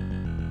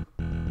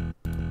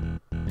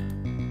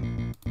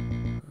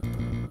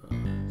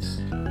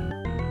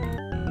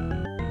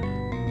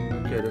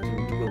 Okay, that's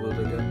doable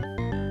again.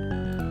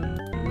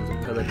 With a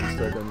paladin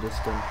stack on this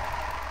thing.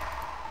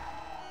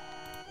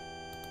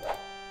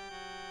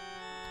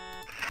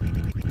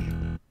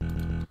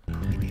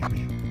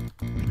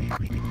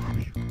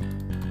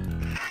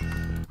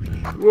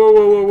 Whoa,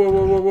 whoa, whoa, whoa,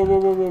 whoa, whoa, whoa,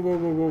 whoa, whoa,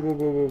 whoa, whoa,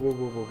 whoa, whoa, whoa, whoa,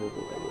 whoa, whoa,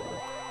 whoa.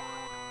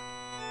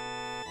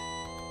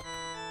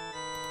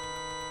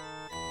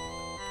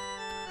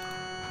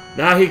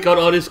 Now he got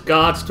all his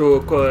guards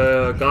to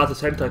guard his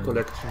hentai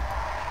collection.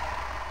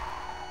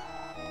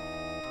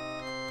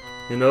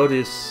 You know,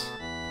 this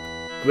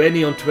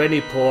 20 on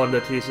 20 porn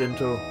that he's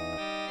into.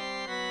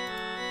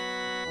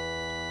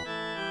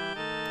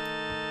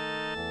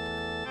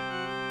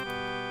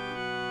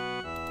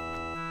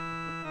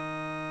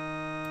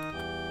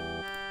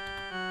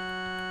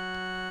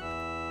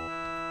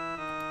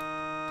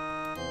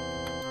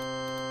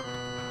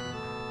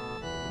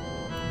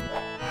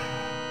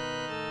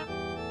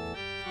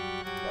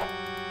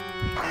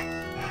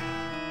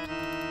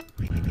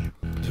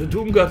 The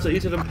Doomguards are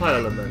eating empire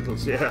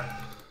elementals, yeah.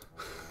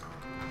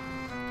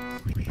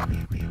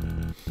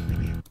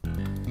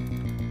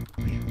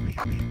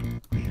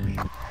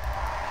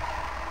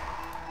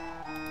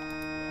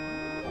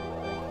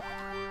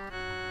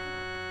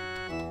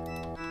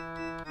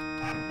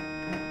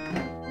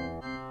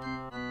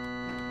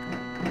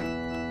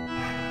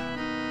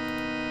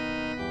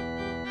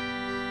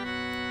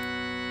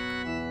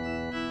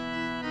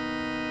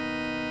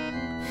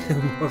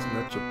 Most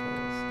natural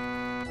powers.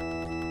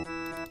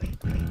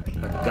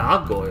 A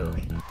gargoyle.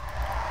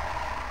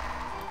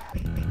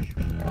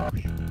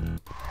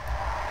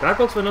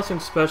 Gargoyles were nothing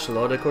special,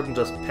 or they couldn't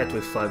just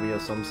petrify me or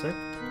something.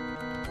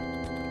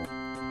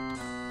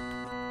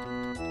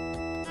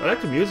 I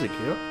like the music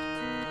here.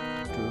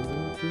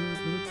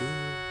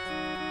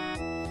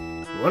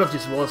 One of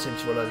these war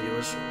themes will I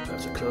use.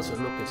 Perhaps a closer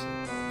look is.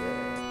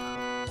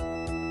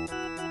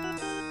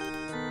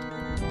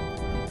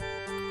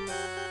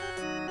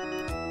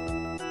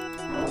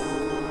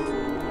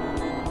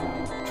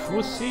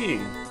 True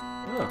seeing.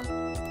 Oh.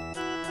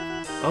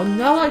 Oh,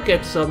 now I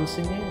get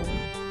something in.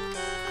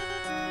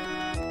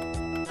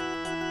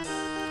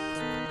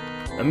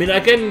 I mean,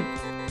 I can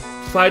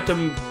fight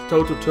them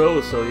toe to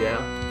toe, so yeah.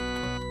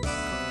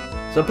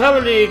 So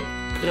apparently,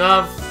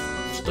 Graf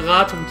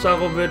Strahds from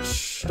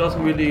Zarovich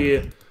doesn't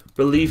really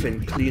believe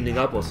in cleaning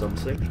up or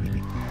something.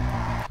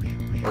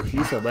 Well,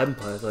 he's a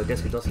vampire, so I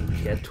guess he doesn't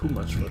care too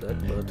much for that,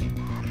 but.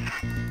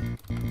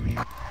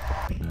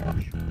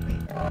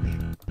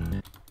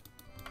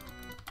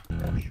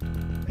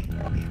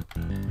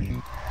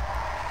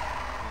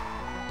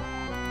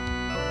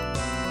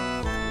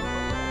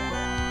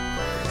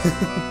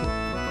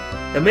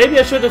 And maybe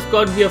I should have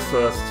gone here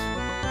first.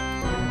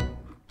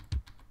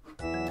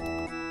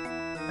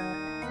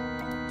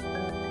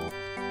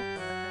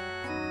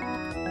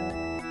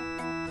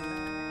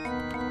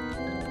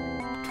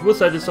 True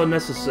sight is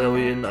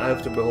unnecessary in Eye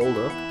of the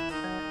Beholder,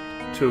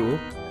 too.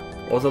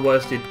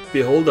 Otherwise the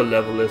Beholder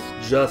level is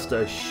just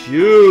a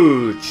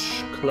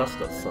huge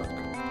clusterfuck.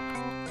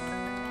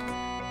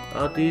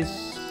 Are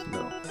these...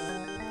 no.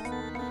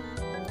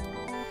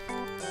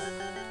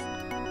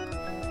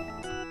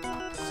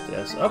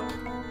 Stairs up.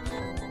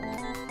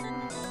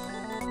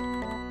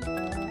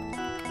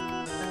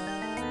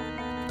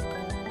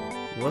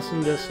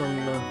 Wasn't there some...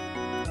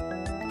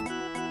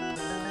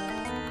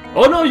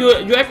 Oh no,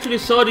 you actually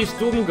saw these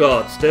Doom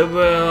Guards. They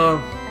were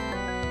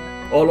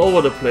all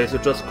over the place. You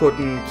just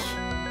couldn't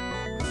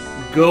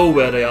go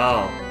where they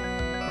are.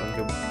 And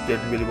you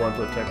didn't really want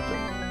to attack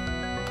them.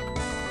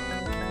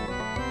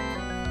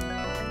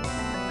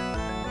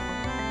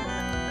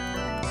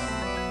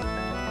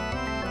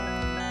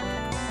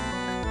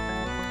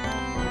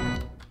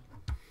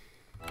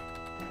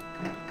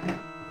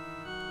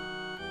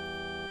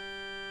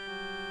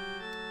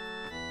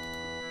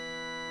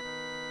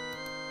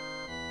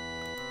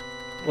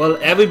 Well,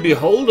 every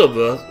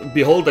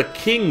Beholder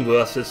King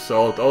versus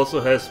Salt also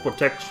has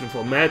protection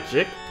for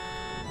magic,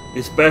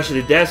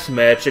 especially death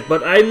magic,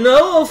 but I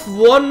know of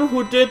one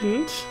who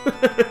didn't.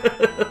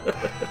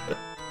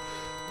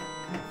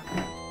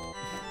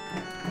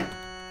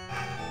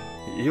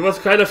 He was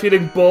kind of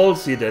feeling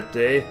ballsy that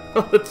day.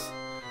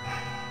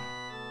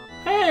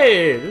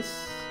 Hey,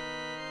 this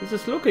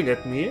is looking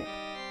at me.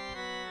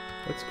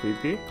 That's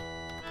creepy.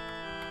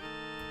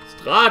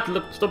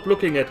 Strahd, stop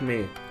looking at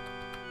me.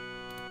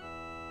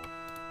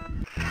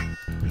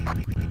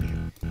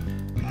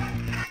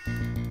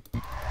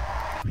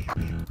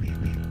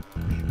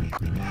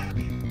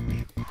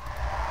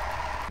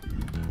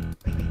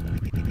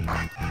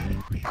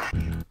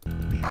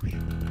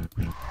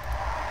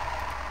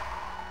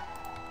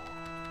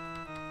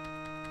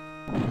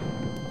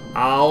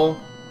 Ow.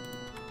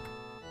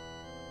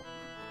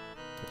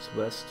 It's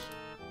west.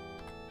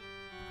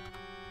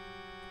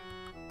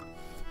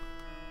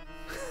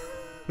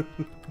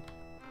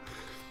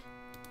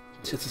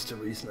 This is the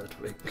reason I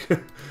drink.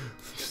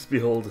 Just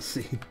behold the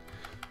scene.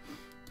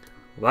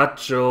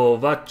 Vacho,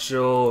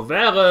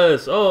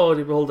 Varys! Oh,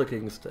 the Beholder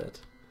King is dead.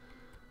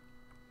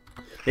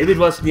 Maybe it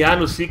was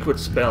Nianu's secret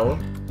spell.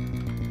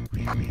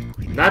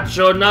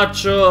 Nacho,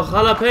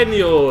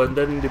 jalapeno! And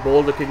then the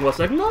Beholder King was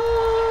like, no!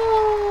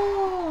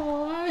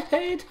 I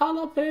hate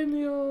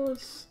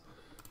jalapenos!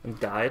 And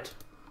died.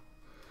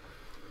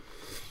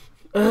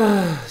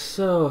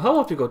 So, how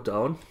about we go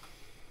down?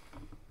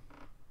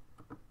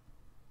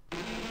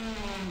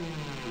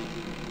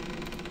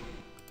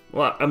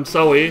 Well, I'm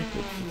sorry.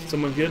 Did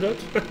someone hear that?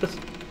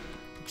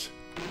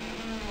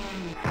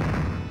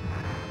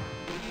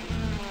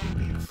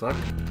 Fuck.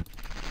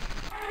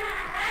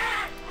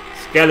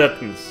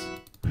 Skeletons.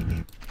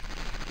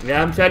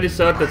 Yeah, I'm fairly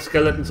certain that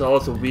skeletons are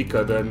also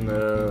weaker than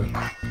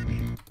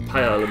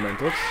fire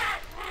elementals.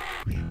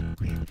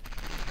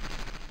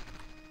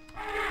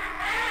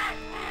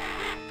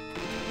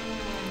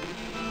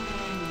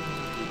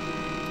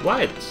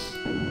 Whites.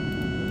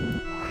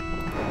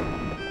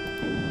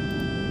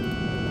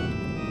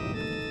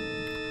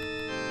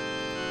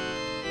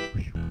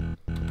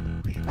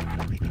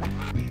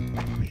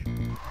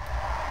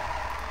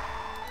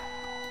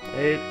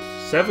 Eight,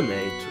 7, 8,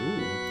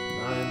 ooh,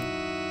 9.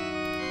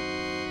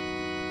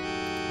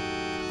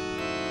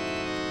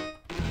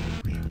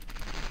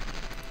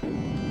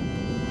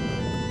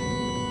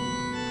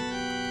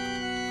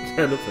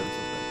 Elephants are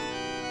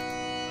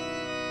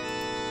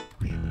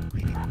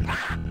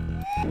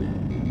back.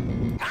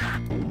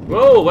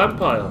 Whoa,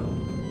 vampire!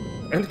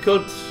 And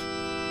killed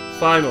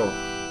final.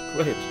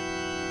 Great.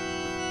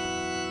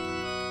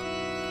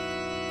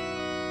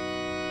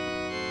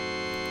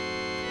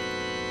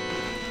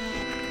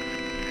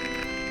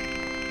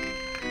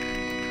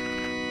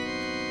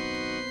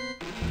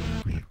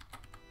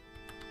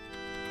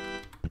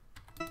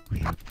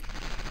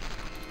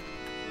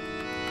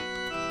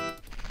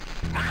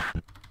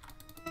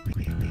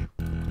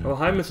 Oh,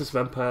 hi, Mrs.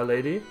 Vampire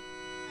Lady.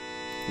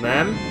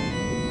 Ma'am?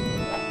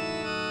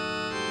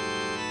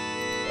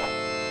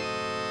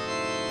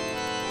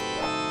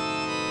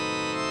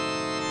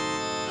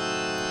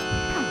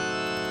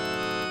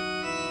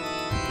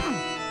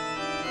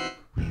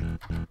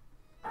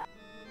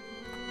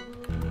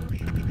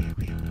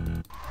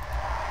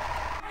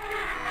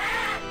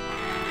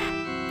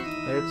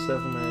 Eight,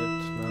 7, 8,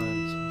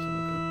 9, something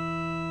like that.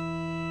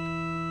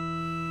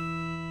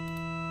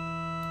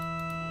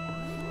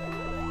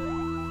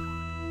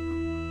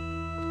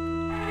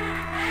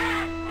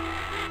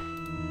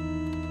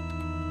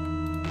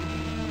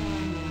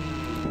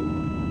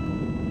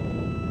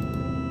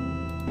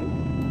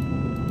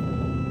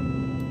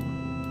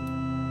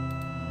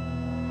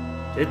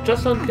 They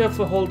just don't care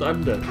for hold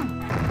undead.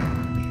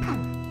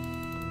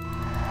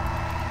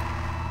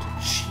 The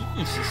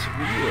cheese is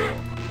real.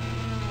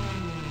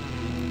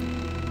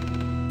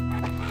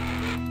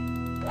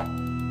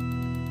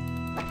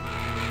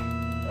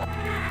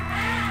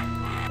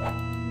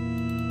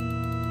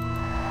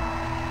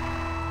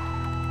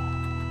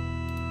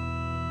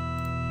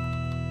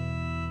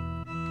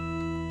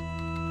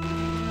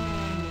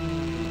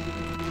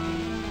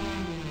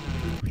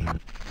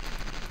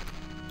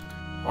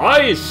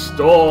 Ice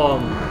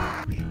Storm!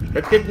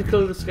 That didn't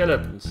kill the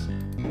skeletons.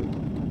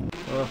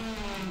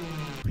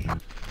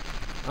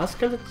 Are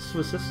skeletons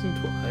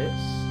resistant to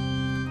ice?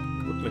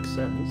 Would make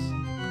sense.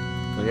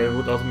 Again, it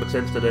would also make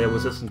sense that they are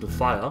resistant to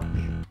fire.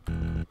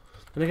 And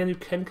again, you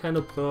can kind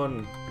of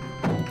burn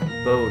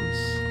bones.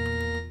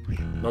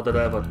 Not that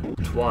I ever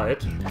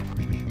tried.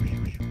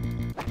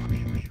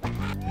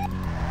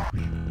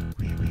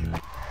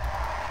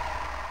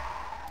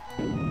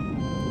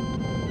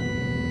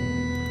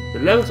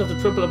 levels of the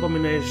triple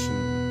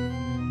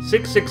abomination.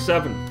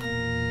 667.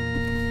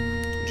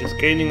 Which is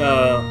gaining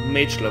a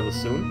mage level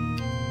soon.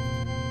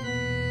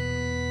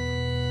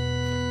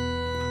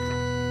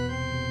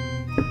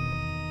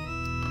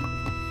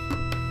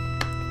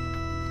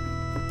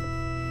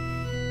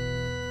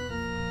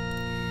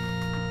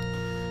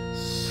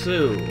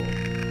 So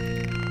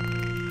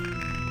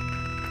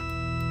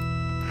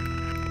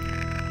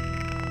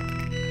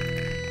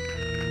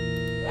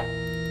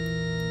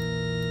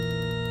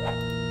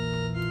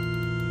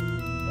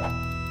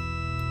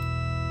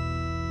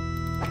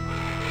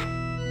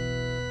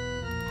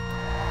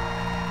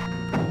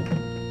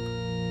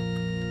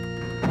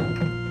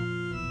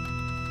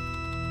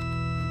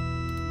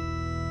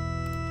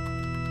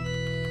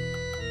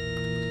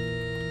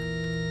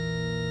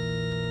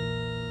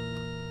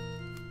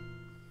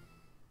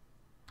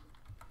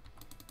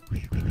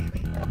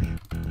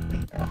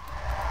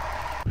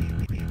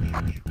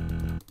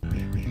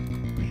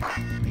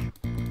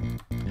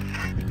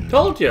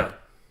told ya.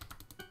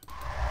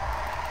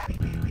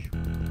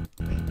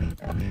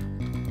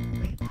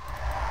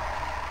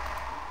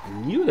 I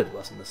knew that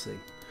wasn't a thing.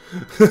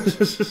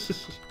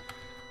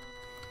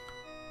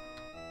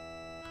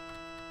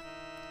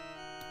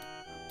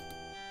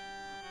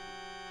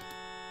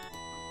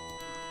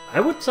 Why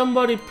would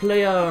somebody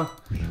play a...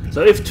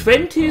 So if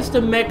 20 is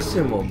the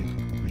maximum,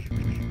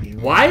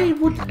 why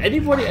would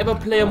anybody ever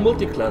play a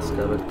multi-class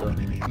character?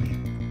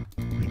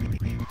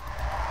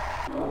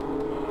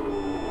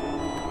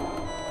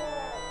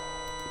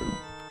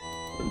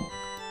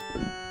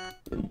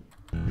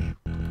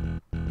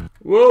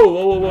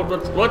 Whoa,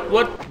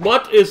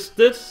 what is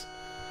this?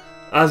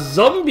 A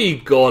zombie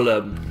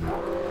golem.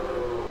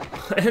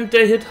 And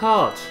they hit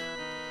hard.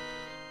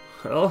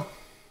 Well.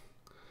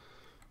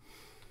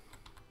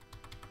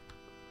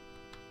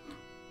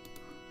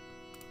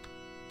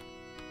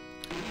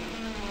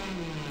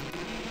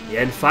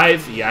 Yeah, and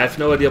 5e. I have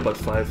no idea about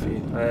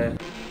 5e.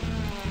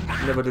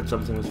 I never did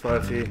something with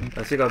 5e.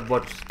 I think I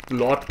watched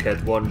Lord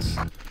Cat once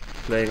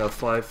playing a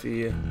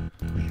 5e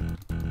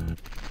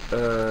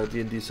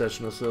D&D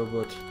session or so,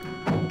 but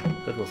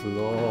that was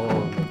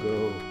long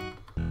ago.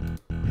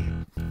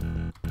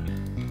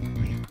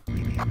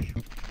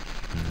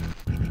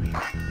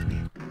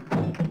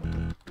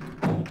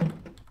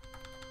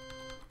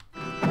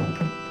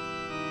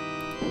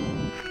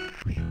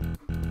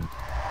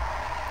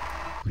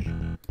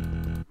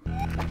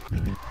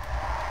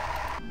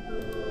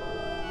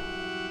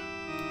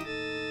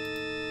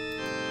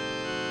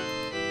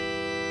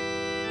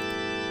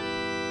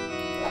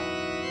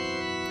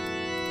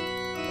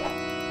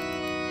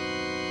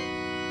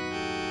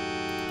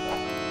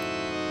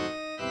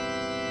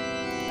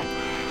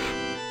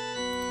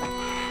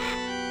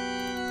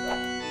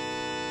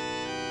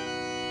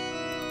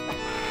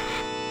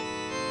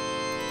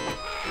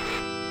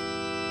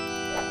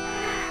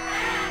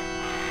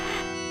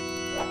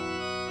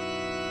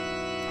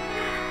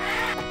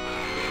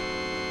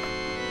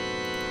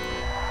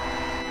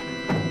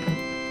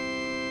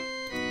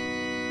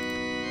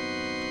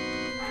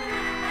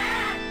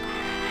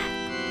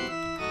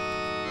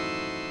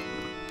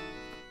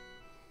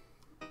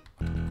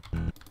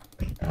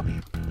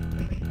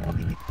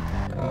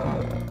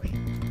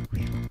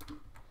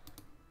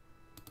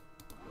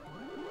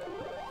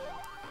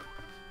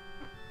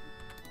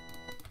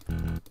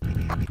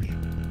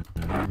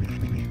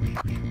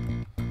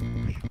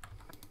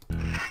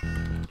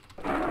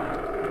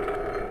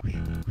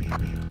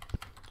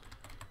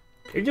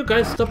 Can you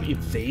guys stop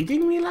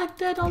evading me like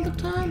that all the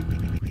time?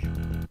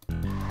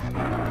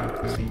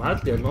 It's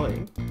mildly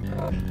annoying.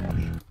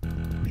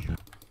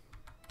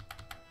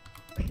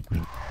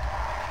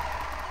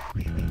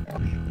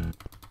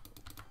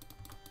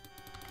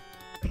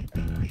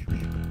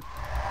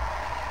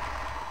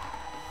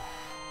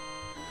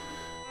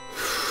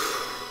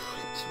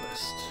 Let's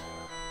rest.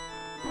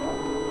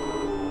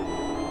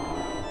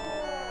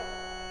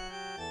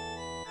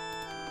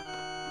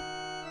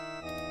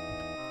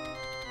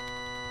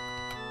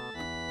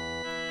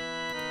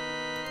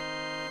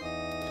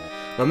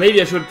 Or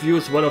maybe I should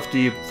use one of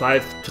the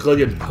 5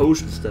 trillion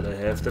potions that I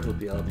have, that would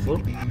be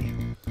helpful.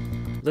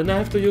 Then I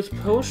have to use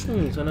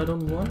potions and I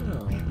don't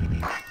wanna.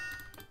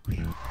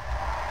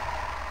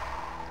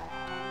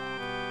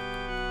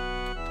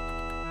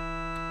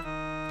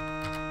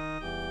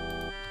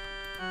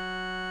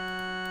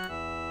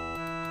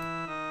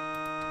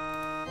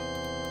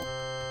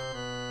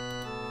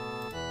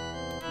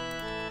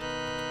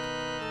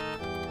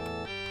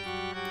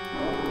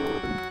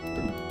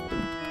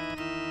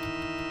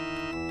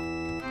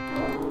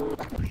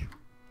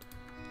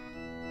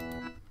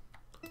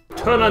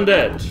 Turn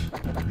undead.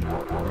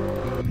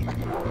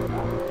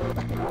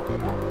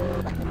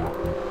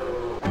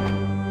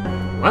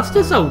 Was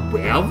this a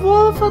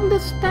werewolf on the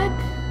spec?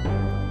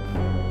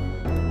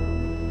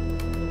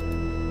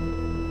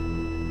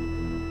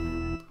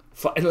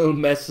 Final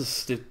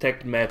messes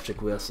detect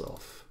magic wears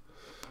off.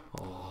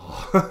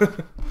 Oh.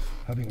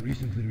 Having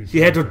recently he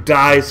had to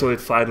die so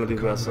it finally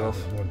wears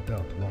off.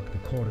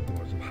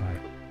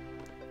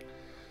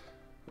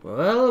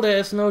 Well,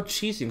 there's no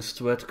cheesing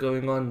strat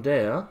going on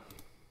there.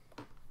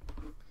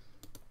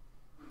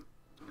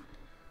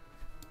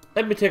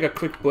 Let me take a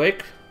quick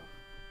break.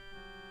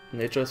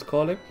 Nature is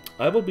calling.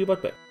 I will be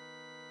right back.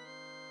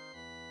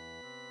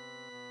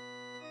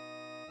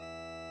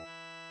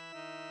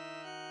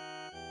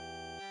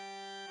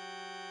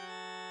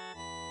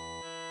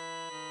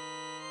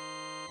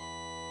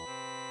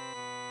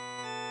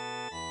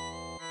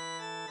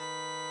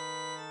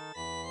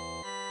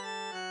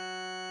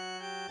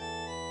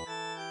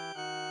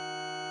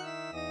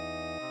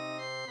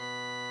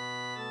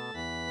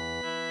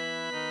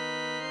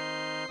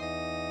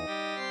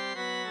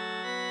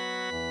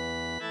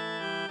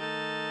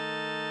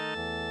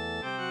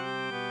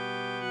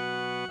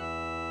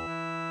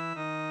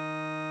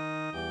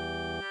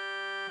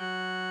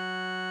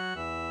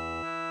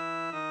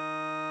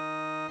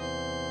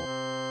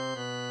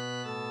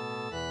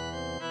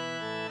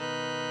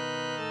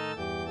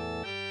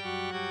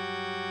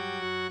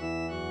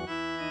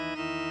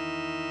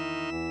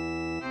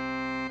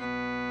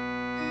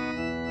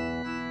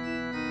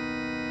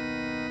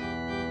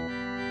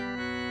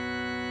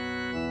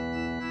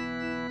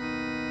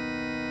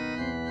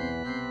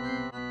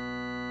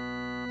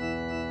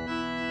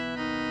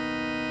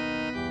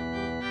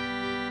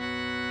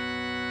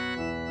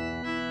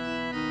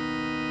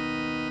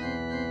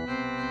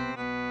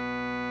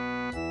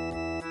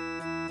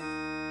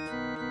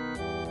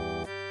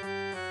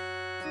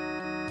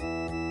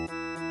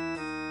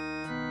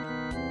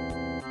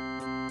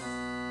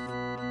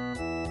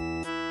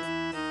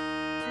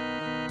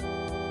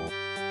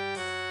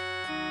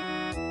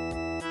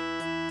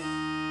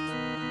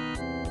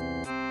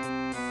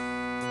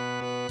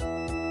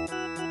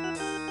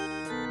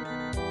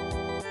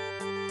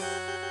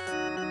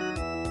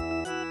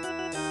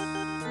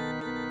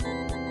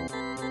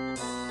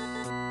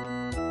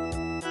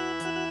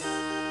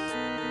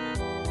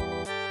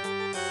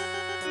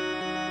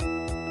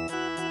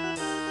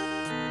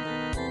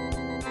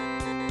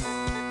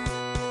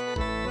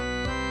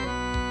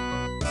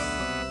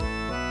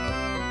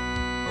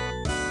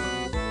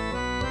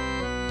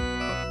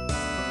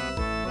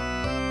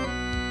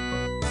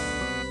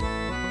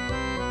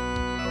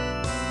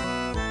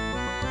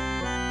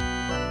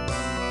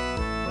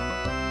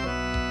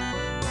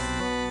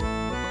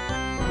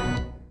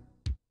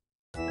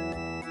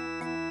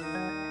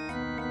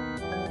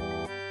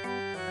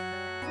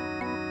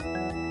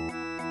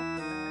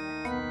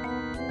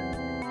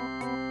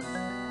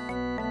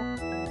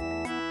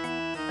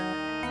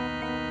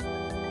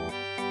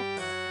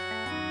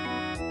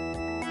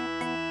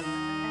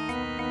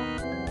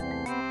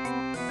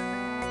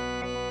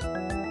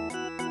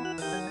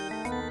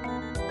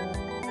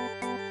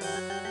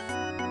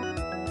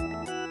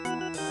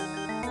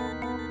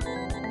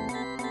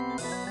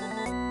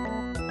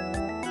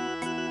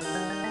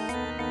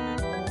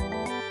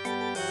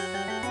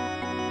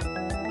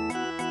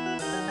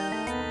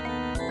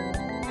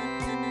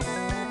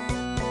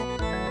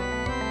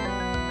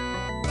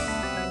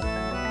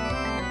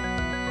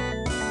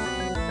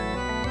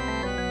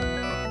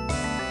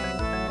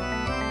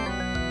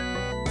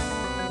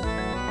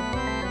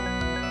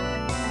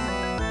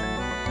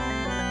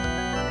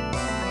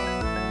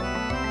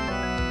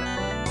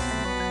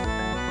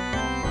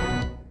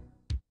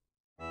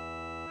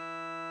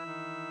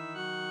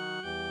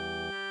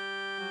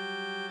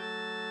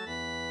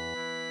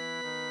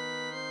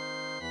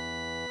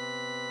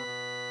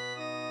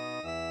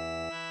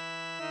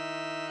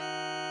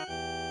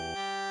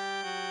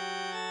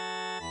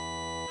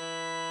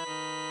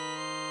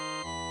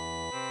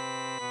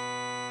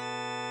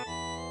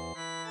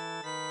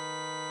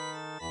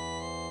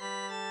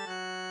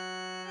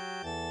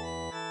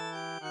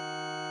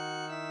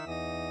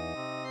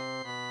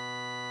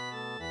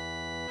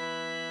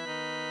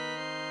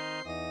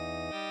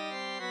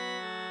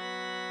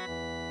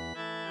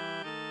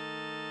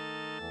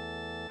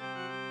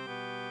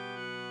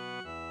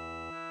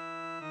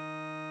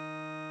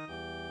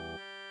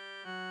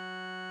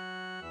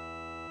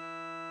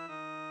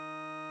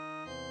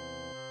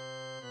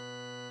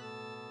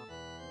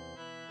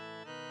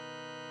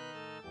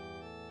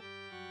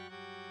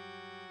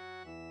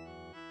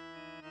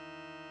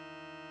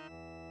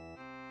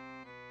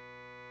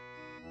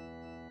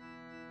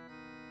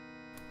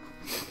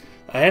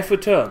 I have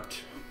returned.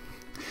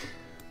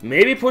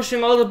 Maybe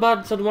pushing all the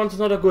buttons at once is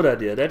not a good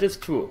idea, that is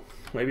true.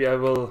 Maybe I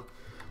will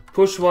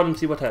push one and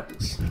see what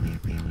happens.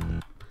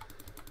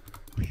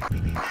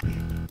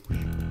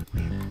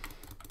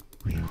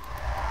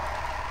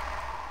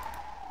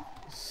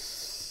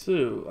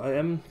 So, I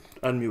am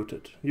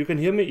unmuted. You can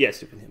hear me?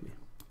 Yes, you can hear me.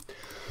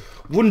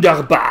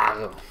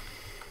 Wunderbar!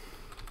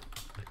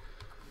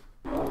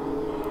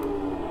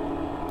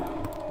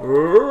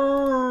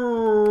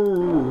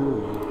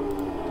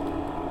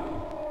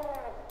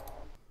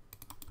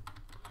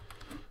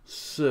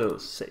 So,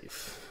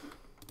 save.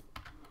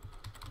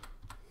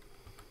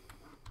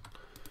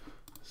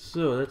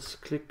 So, let's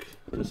click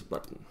this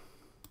button.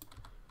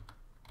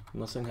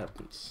 Nothing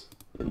happens.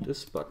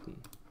 This button.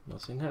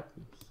 Nothing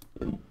happens.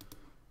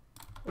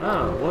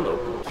 Ah, one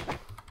opened.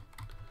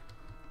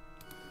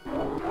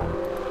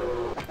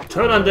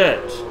 Turn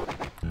undead.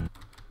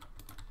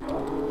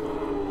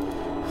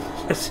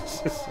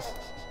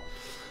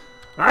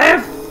 I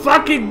have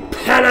fucking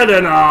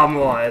paladin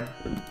armor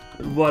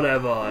and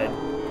whatever.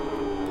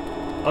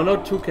 Oh no,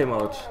 2 came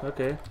out.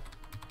 Okay.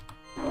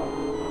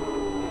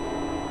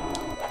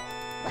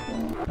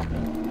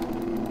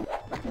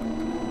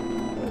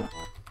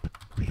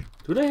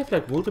 Do they have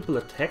like multiple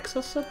attacks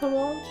or stuff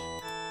around?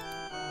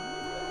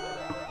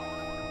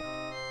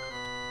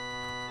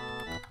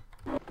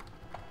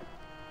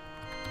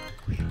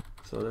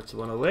 So that's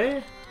one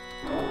away.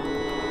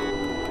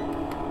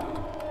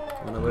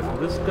 One away from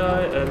this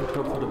guy and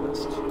hope for the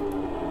best.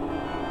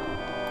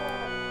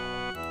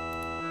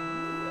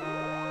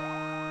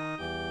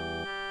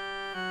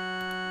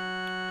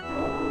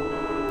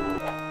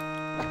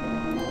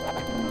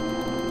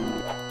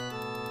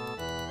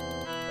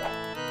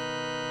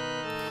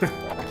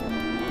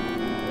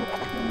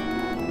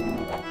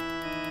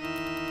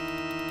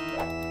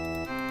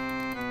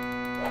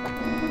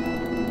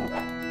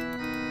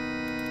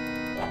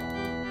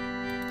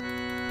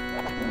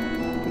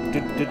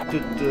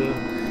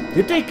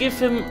 Did they give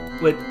him...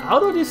 Wait, how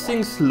do these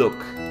things look?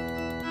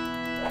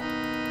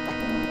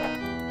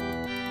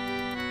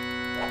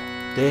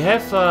 They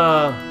have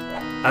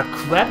a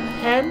crab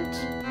hand,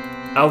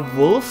 a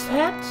wolf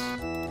head,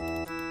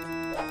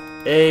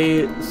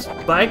 a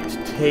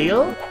spiked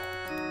tail.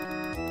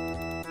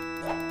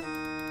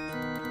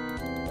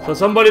 So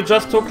somebody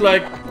just took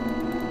like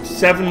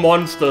 7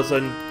 monsters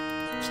and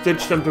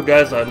stitched them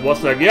together and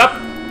was like, yep,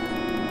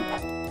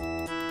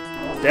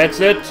 that's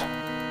it.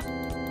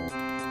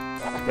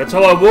 That's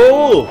how I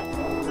roll!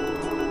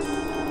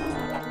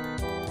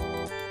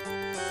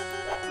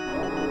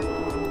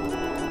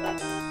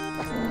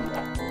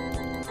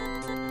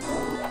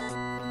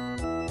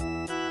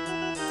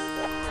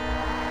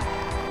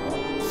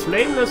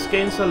 Flameless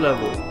gains a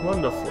level.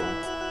 Wonderful.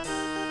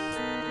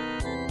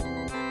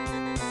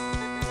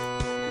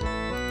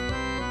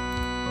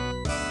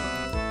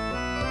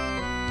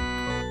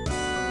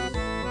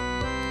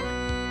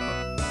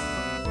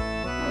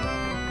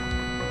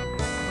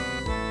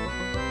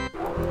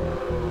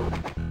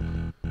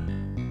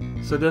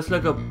 So there's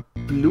like a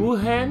blue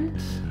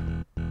hand,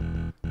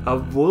 a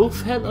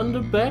wolf head on the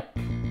back,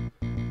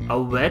 a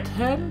red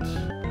hand.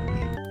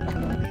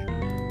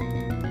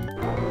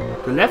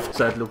 The left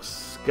side looks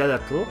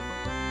skeletal.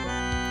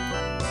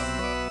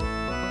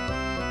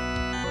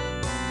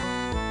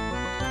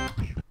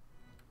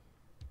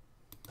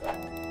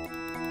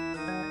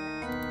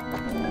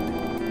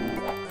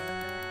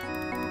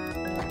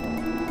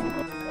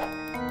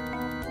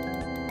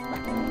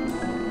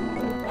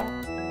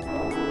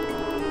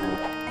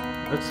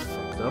 That's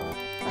fucked up.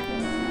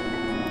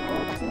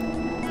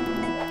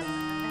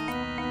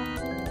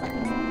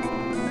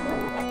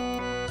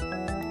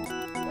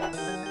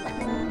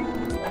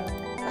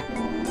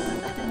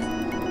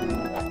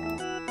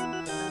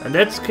 And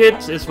that's,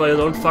 kids, is why you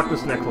don't fuck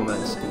with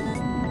necromancy.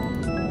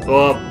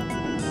 Or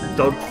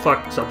don't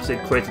fuck something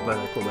created by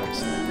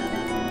necromancy.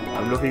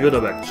 I'm looking your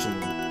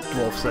direction,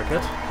 dwarf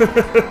sacket.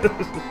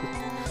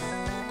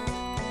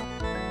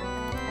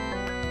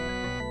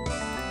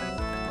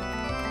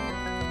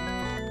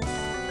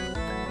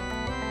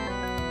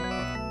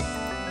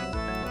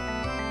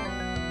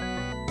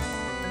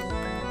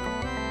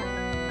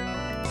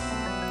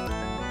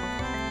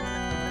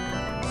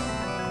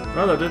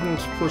 Well, I didn't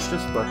push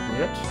this button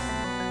yet.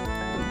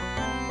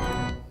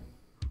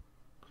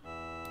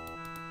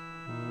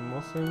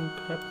 Nothing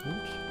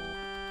happened.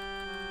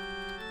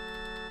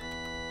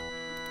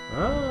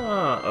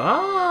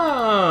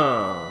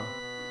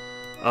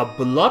 A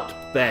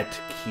bloodbath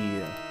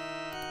key.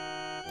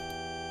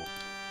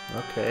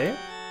 Okay.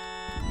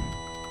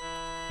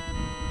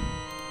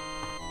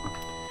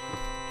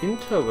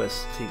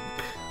 Interesting.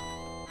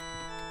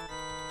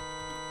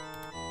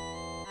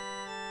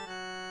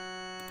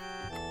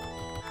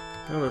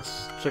 Now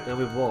let's check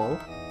every wall.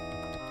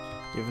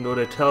 Even though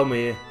they tell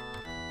me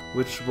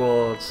which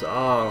walls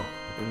are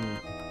in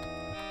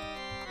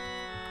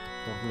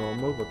not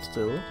normal, but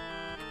still.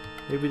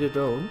 Maybe they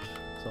don't,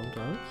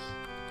 sometimes.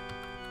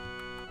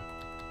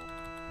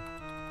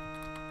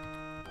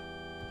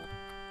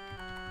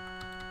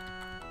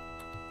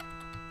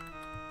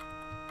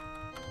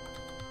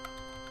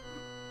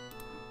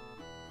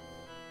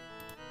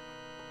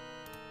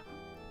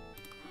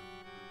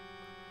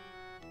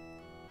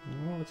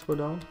 Let's go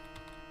down.